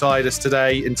you alongside us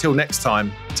today. Until next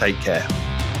time, take care.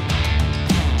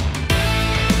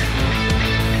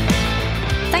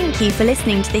 Thank you for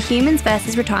listening to the Humans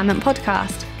versus Retirement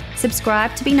podcast.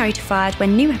 Subscribe to be notified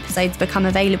when new episodes become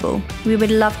available. We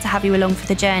would love to have you along for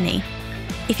the journey.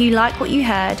 If you like what you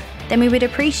heard, then we would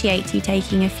appreciate you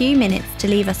taking a few minutes to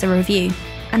leave us a review.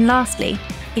 And lastly,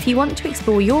 if you want to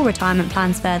explore your retirement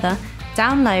plans further,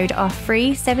 download our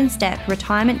free 7-step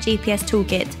retirement GPS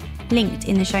toolkit linked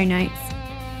in the show notes.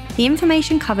 The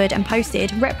information covered and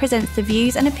posted represents the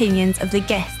views and opinions of the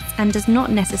guests and does not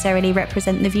necessarily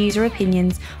represent the views or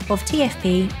opinions of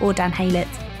TFP or Dan Haylett.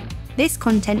 This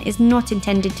content is not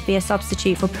intended to be a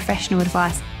substitute for professional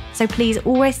advice, so please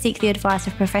always seek the advice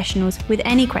of professionals with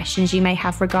any questions you may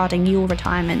have regarding your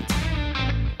retirement.